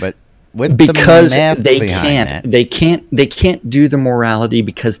 Okay, but with because the math they behind can't do the morality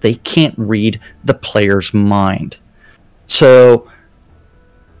because they can't read the player's mind. So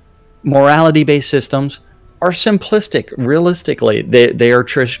morality based systems are simplistic. Realistically, they are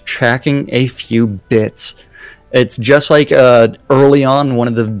tracking a few bits. It's just like early on, one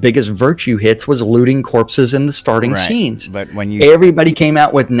of the biggest virtue hits was looting corpses in the starting scenes. But when everybody came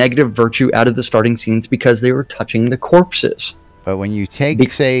out with negative virtue out of the starting scenes because they were touching the corpses. But when you take,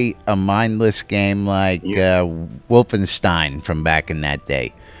 say, a mindless game like Wolfenstein from back in that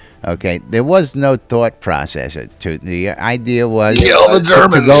day, okay, there was no thought process to it. The idea was Kill the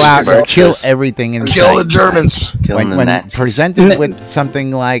Germans. To go out and kill everything in Kill sight. the Germans. When presented with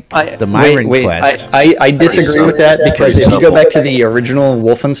something like the Myron Quest. I disagree with that because if you go back to the original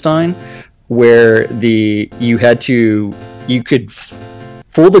Wolfenstein, where you could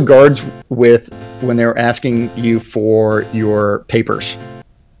fool the guards with when they were asking you for your papers,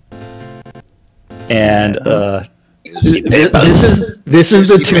 and this is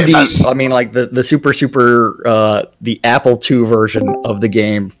the 2D. I mean, like the super the Apple II version of the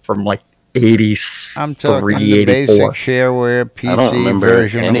game from like 83, I'm talking the basic shareware PC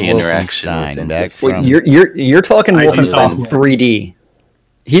version of Wolfenstein. You're talking Wolfenstein 3D.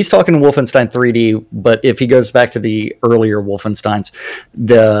 He's talking Wolfenstein 3D, but if he goes back to the earlier Wolfensteins,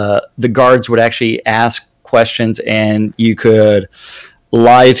 the guards would actually ask questions, and you could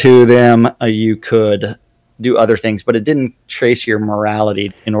lie to them. You could do other things, but it didn't trace your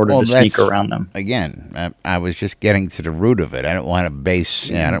morality in order to sneak around them. Again, I was just getting to the root of it. I don't want to I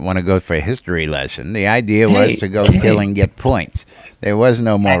don't want to go for a history lesson. The idea was to go kill and get points. There was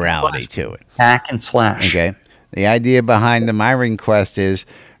no morality to it. Hack and slash. Okay. The idea behind the Myron Quest is,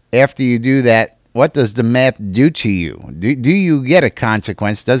 after you do that, what does the math do to you? Do you get a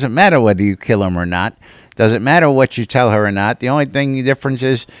consequence? Doesn't matter whether you kill him or not. Doesn't matter what you tell her or not. The only the difference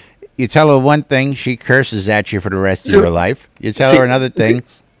is, you tell her one thing, she curses at you for the rest of your life. You tell her another thing,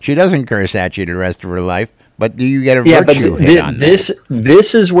 she doesn't curse at you the rest of her life. But do you get a virtue hit on that?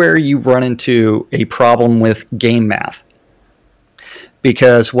 This is where you run into a problem with game math.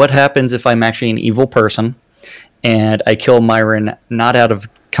 Because what happens if I'm actually an evil person and I kill Myron not out of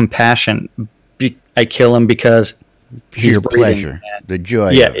compassion? I kill him because he's your pleasure, the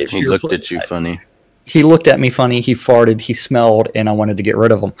joy. Yeah, of it. He looked at you funny. He looked at me funny. He farted. He smelled, and I wanted to get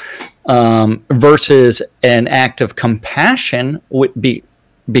rid of him. Versus an act of compassion would be,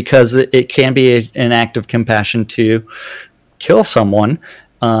 because it can be an act of compassion to kill someone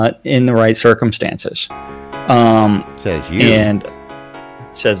in the right circumstances. Says you, and it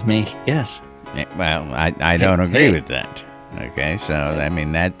says me. Yes. Well, I don't agree with that. Okay, so I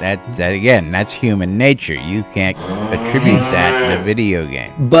mean that again, that's human nature. You can't attribute that in a video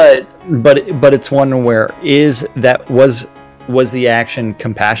game. But it's one where was the action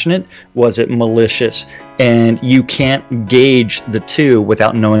compassionate? Was it malicious? And you can't gauge the two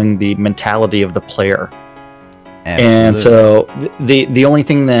without knowing the mentality of the player. Absolutely. And so the only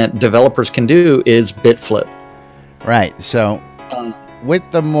thing that developers can do is bit flip. Right. So with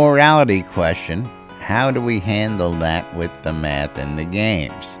the morality question, how do we handle that with the math in the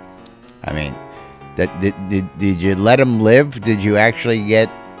games? I mean, did you let them live? Did you actually get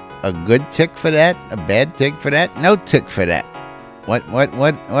a good tick for that? A bad tick for that? No tick for that.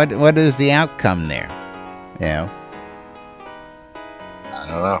 What is the outcome there? You know? I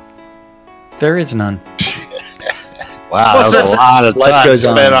don't know. There is none. Wow, that was a lot of time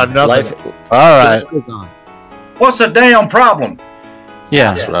spent on nothing. All right. What's the damn problem?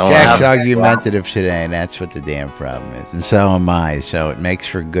 Yeah. Jack's argumentative today, and that's what the damn problem is. And so am I, so it makes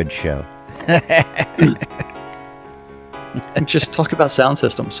for a good show. Just talk about sound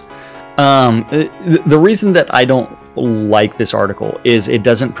systems. The reason that I don't like this article is it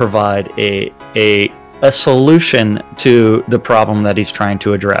doesn't provide a solution to the problem that he's trying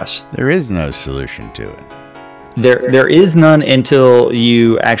to address. There is no solution to it. There is none until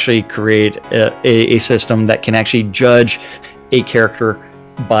you actually create a system that can actually judge a character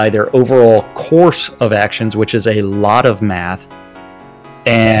by their overall course of actions, which is a lot of math,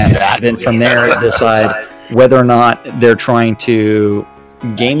 and then from there decide whether or not they're trying to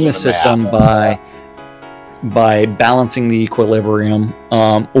game the system by balancing the equilibrium,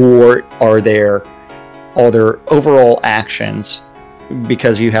 or are their overall actions,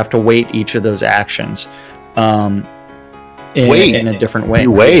 because you have to weight each of those actions in a different way. If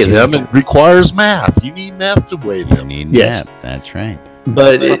you weigh them, it requires math. You need math to weigh them. You need math. That's right.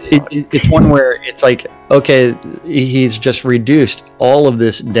 But it's one where it's like, okay, he's just reduced all of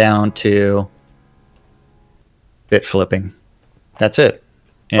this down to bit flipping. That's it.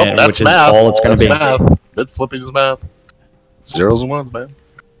 And, that's which math. Is all it's going to be. Math. Bit flipping is math. Zeros and ones, man.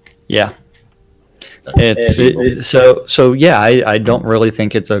 Yeah. So yeah, I don't really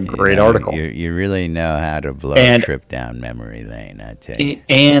think it's a great article. You really know how to blow a trip down memory lane, I tell you.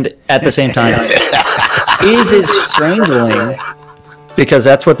 And at the same time, is it strangling? Because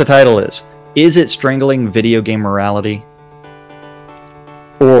that's what the title is. Is it strangling video game morality,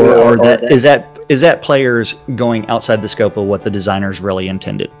 or is that players going outside the scope of what the designers really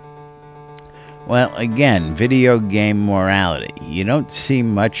intended? Well, again, video game morality. You don't see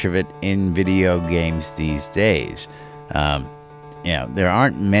much of it in video games these days. There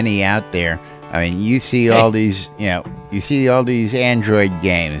aren't many out there. I mean, you see all these, Android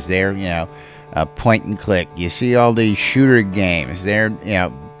games. They're, point and click. You see all these shooter games. They're,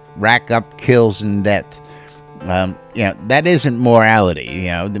 rack up kills and death. That isn't morality.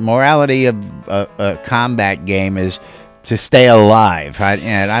 The morality of a combat game is to stay alive. I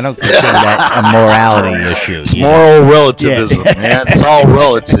don't consider that a morality issue. It's moral relativism, man. It's all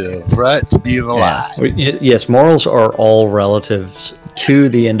relative, right? To being alive. Yes, morals are all relative to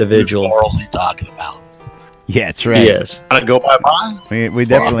the individual. What morals are you talking about? Yeah, that's right. Yes. Want to go by mine? We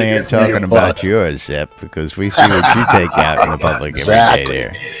definitely ain't talking about yours, Zep, because we see what you take out in the public every day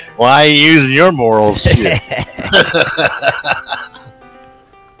there. Why are you using your morals?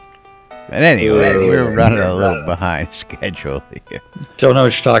 But anyway, we're running a little behind schedule here. Don't know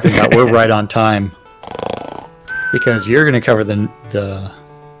what you're talking about. We're right on time. Because you're going to cover the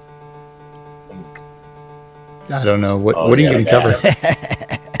I don't know. What are you going to cover?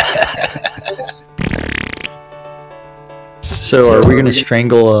 So are we going to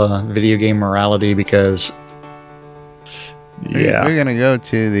strangle video game morality because... We're going to go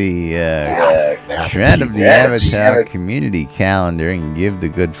to the Shroud of the Avatar community calendar and give the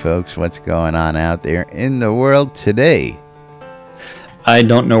good folks what's going on out there in the world today. I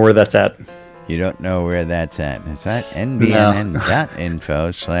don't know where that's at. You don't know where that's at. It's at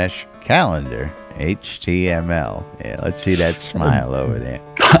nbnn.info/calendar HTML. Yeah, let's see that smile over there.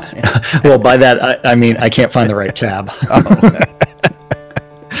 Well, by that, I mean I can't find the right tab.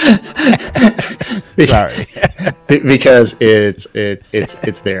 Sorry. Because it's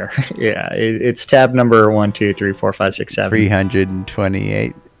there. Yeah, it's tab number 1, 2, 3, 4, 5, 6, 7.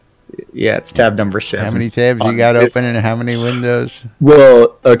 328. Yeah, it's tab number 7. How many tabs you got open and how many windows?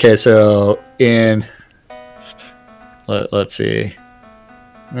 Well, okay, so in let's see.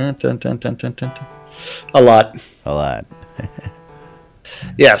 A lot.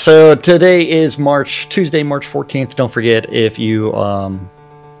 Yeah, so today is Tuesday, March 14th. Don't forget, if you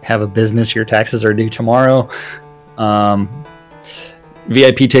have a business, your taxes are due tomorrow.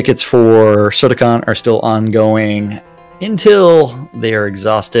 VIP tickets for SodaCon are still ongoing until they are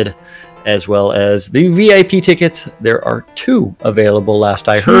exhausted, as well as the VIP tickets. There are 2 available, last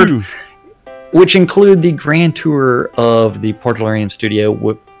I heard, which include the grand tour of the Portalarium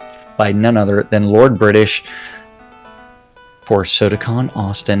studio by none other than Lord British for SodaCon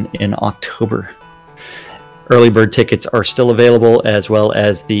Austin in October. Early bird tickets are still available, as well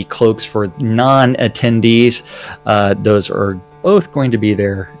as the cloaks for non-attendees. Those are both going to be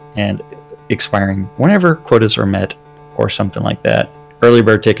there and expiring whenever quotas are met or something like that. Early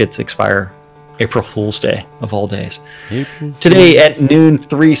bird tickets expire April Fool's Day, of all days. Today at noon,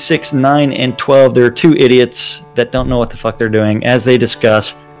 3, 6, 9, and 12, there are 2 idiots that don't know what the fuck they're doing as they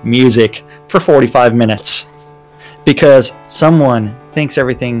discuss music for 45 minutes. Because someone thinks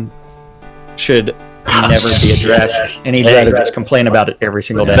everything should never be addressed, and he'd rather just complain about it every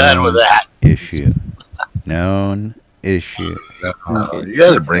single day. Done with that issue. Known issue. You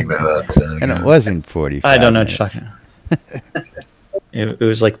got to bring that up. And it wasn't 45. I don't know what you're talking about. It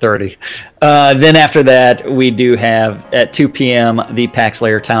was like 30. Then after that, we do have at 2 p.m. the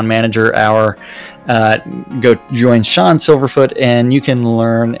Paxlayer Town Manager Hour. Go join Sean Silverfoot, and you can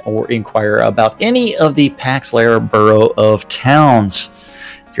learn or inquire about any of the Paxlayer Borough of Towns.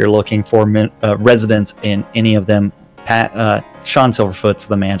 If you're looking for residents in any of them, Sean Silverfoot's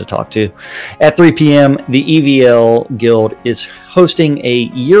the man to talk to. At 3 p.m., the EVL Guild is hosting a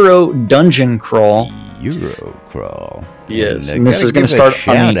Euro dungeon crawl. Yes, and this is going to start.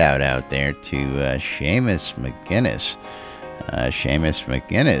 Shout out there to Seamus McGinnis. Seamus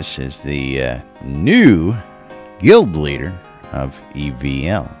McGinnis is the new guild leader of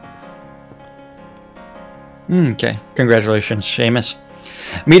EVL. Okay, congratulations, Seamus.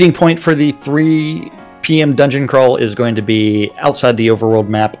 Meeting point for the 3 p.m. dungeon crawl is going to be outside the overworld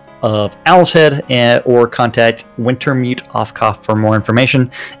map of Owl's Head, or contact Wintermute Offcoff for more information.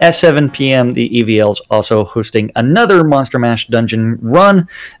 At 7 p.m., the EVL is also hosting another Monster Mash dungeon run.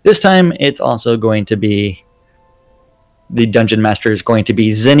 This time, it's also going to be... The dungeon master is going to be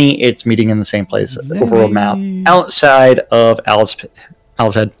Zinni. It's meeting in the same place, overworld map, outside of Owl's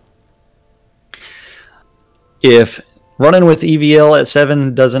Head. if running with EVL at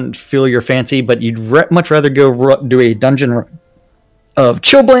 7 doesn't feel your fancy, but you'd much rather go do a dungeon run of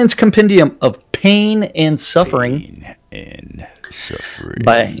Chillblade's Compendium of Pain and Suffering,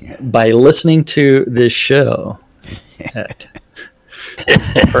 by listening to this show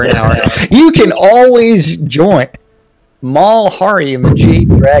for an hour, you can always join Mal, Hari, and the Jade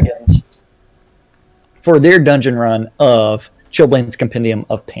Dragons for their dungeon run of Chillblade's Compendium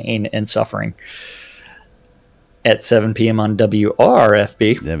of Pain and Suffering at 7 p.m. on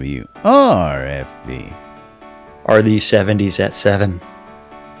WRFB. WRFB. Are the 70s at 7?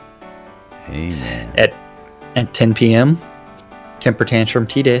 Amen. At 10 p.m., Temper Tantrum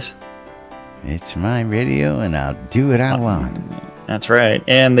T-Days. It's my radio, and I'll do what I want. That's right.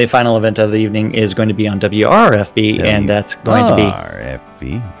 And the final event of the evening is going to be on WRFB, and that's going to be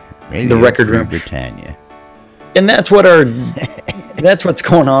WRFB. Radio the Record Free Room. Britannia. And that's what that's what's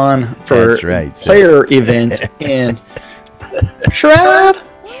going on for player events in Shroud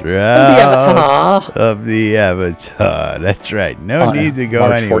of the Avatar. That's right. No need to go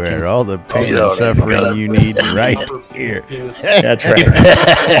March anywhere. 14th. All the pain and suffering you need right here. That's right.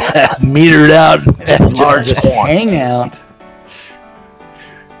 Metered out. Just hang out.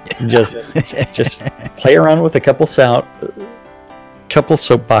 Just play around with a couple soapboxes.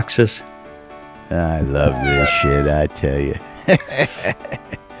 I love this shit, I tell you.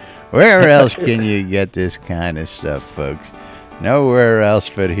 Where else can you get this kind of stuff, folks? Nowhere else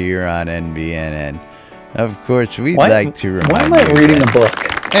but here on NBNN. Of course, we'd like to remind you. Why am I reading a book?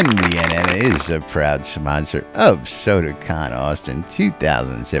 NBNN is a proud sponsor of SodaCon Austin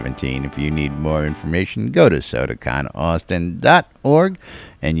 2017. If you need more information, go to sodaconaustin.org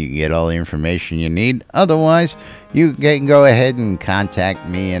and you can get all the information you need. Otherwise, you can go ahead and contact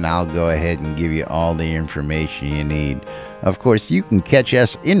me and I'll go ahead and give you all the information you need. Of course, you can catch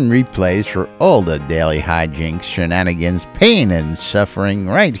us in replays for all the daily hijinks, shenanigans, pain, and suffering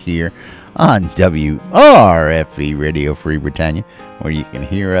right here on WRFB Radio Free Britannia, where you can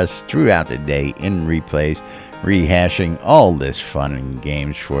hear us throughout the day in replays, rehashing all this fun and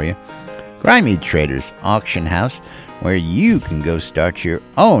games for you. Grimy Traders Auction House, where you can go start your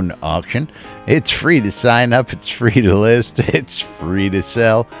own auction. It's free to sign up, it's free to list, it's free to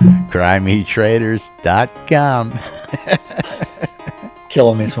sell. GrimyTraders.com.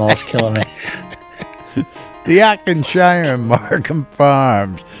 Killing me, Smalls, killing me. The Ockenshire and Markham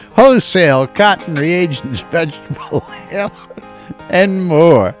Farms, wholesale cotton reagents, vegetable oil, and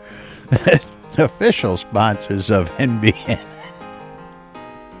more. Official sponsors of NBN.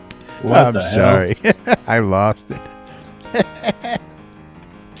 I'm sorry. I lost it.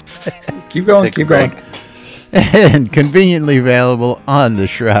 Keep going, keep going. And conveniently available on the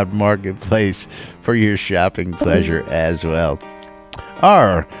Shroud Marketplace for your shopping pleasure as well.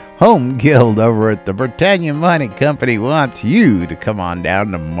 Our home guild over at the Britannia Mining Company wants you to come on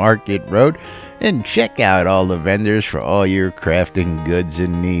down to Market Road and check out all the vendors for all your crafting goods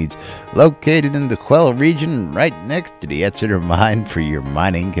and needs. Located in the Quell region, right next to the Exeter Mine for your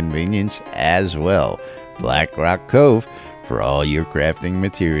mining convenience as well. Black Rock Cove for all your crafting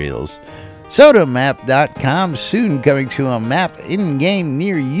materials. Sodamap.com, soon coming to a map in-game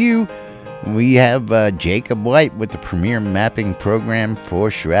near you. We have Jacob White with the premier mapping program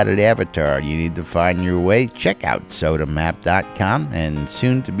for Shrouded Avatar. You need to find your way. Check out Sodamap.com and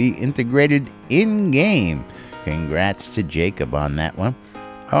soon to be integrated in-game. Congrats to Jacob on that one.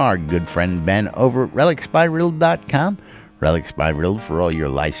 Our good friend Ben over at RelicsByRiddle.com. Relics by Riddle for all your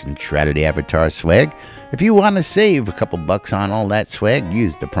licensed Shrouded Avatar swag. If you want to save a couple bucks on all that swag,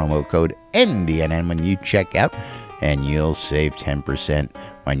 use the promo code NBNN when you check out, and you'll save 10%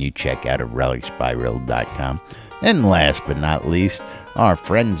 when you check out of RelicsByRiddle.com. And last but not least, our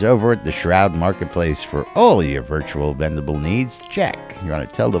friends over at the Shroud Marketplace for all your virtual vendable needs. Check. You want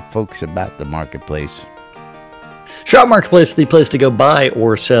to tell the folks about the marketplace? Shroud Marketplace, the place to go buy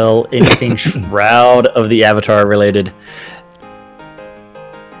or sell anything Shroud of the Avatar related.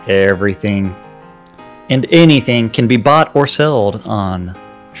 Everything and anything can be bought or sold on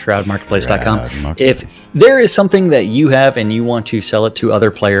ShroudMarketplace.com. If there is something that you have and you want to sell it to other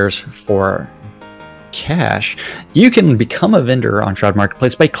players for cash, you can become a vendor on Shroud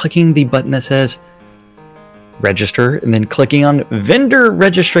Marketplace by clicking the button that says register and then clicking on vendor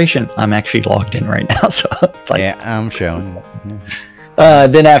registration. I'm actually logged in right now, so it's like, yeah, I'm showing.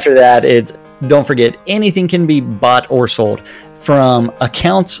 Then after that, it's don't forget anything can be bought or sold, from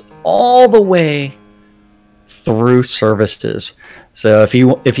accounts all the way through services. So if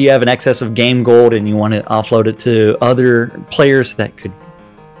you have an excess of game gold and you want to offload it to other players that could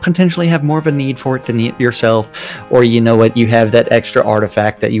potentially have more of a need for it than yourself, or you know what, you have that extra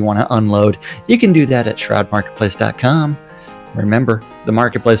artifact that you want to unload, you can do that at shroudmarketplace.com. Remember, the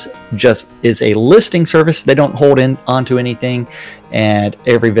marketplace just is a listing service. They don't hold onto anything, and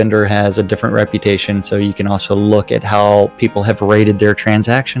every vendor has a different reputation, so you can also look at how people have rated their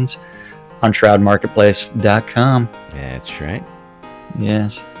transactions on shroudmarketplace.com. That's right.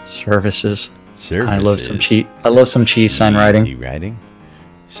 Yes, services. Services. I love some cheese sign writing. Easy writing.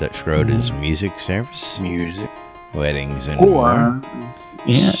 Such road as music service, Music. weddings and more.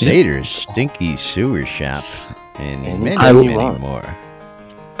 Yeah, Satyrs, stinky sewer shop, and many, I many love- more.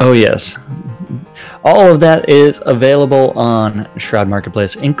 Oh, yes. All of that is available on Shroud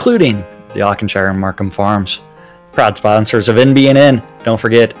Marketplace, including the Auchenshire and Markham Farms. Proud sponsors of NBNN. Don't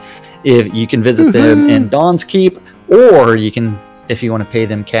forget, if you can visit them in Dawn's Keep, or you can, if you want to pay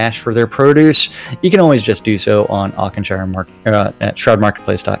them cash for their produce, you can always just do so on Auchenshire at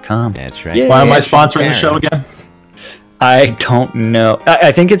shroudmarketplace.com. That's right. Yeah. Why am I Cash sponsoring the and show carry. again? I don't know.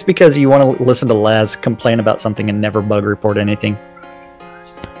 I think it's because you want to listen to Laz complain about something and never bug report anything.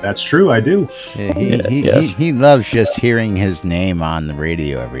 That's true, I do. Yeah, Yes. he loves just hearing his name on the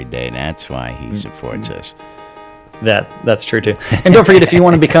radio every day. And that's why he supports us. That's true too. And don't forget, if you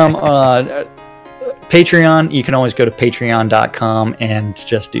want to become Patreon, you can always go to patreon.com and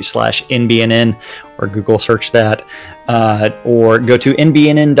just do /NBNN or Google search that, or go to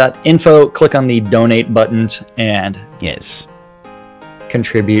nbnn.info, click on the donate buttons and Yes.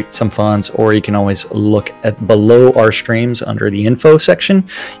 contribute some funds, or you can always look at below our streams under the info section.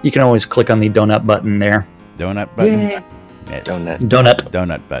 You can always click on the donut button there. Donut button. Yeah. Yes.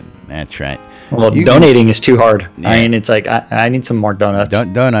 Donut. Button. That's right. Well, You donating is too hard. Yeah. I mean, it's like, I need some more donuts.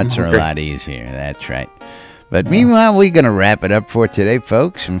 Donuts are a Okay. lot easier. That's right. But meanwhile, we're going to wrap it up for today,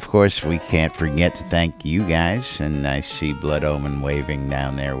 folks. And of course, we can't forget to thank you guys. And I see Blood Omen waving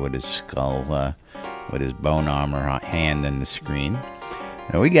down there with his skull, with his bone armor hand in the screen.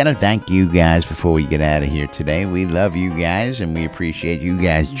 And we got to thank you guys before we get out of here today. We love you guys, and we appreciate you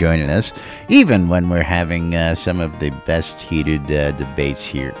guys joining us, even when we're having some of the best heated debates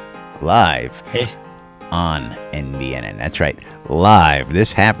here live. Hey. On NBNN. That's right. Live.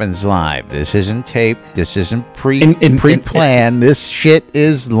 This happens live. This isn't taped. This isn't pre-planned. This shit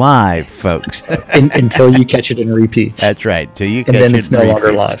is live, folks. Until you catch it in repeats. That's right. Till you And catch then it it's in no longer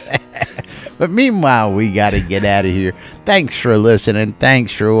repeats. live. But meanwhile, we got to get out of here. Thanks for listening.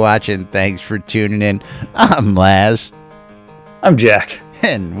 Thanks for watching. Thanks for tuning in. I'm Laz. I'm Jack.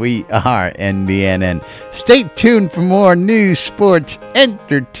 And we are NBNN. Stay tuned for more news, sports,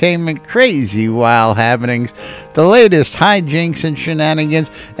 entertainment, crazy wild happenings, the latest hijinks and shenanigans,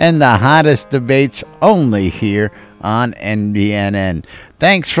 and the hottest debates only here on NBNN.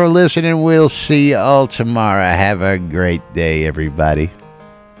 Thanks for listening. We'll see you all tomorrow. Have a great day, everybody.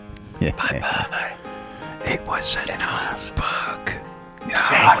 Bye-bye. It was a bug.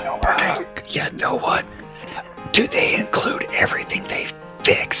 You know what? Do they include everything they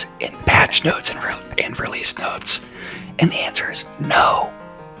fix in patch notes and release notes? And the answer is no.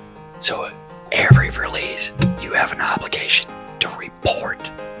 So every release, you have an obligation to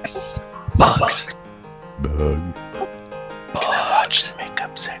report bugs. Bug.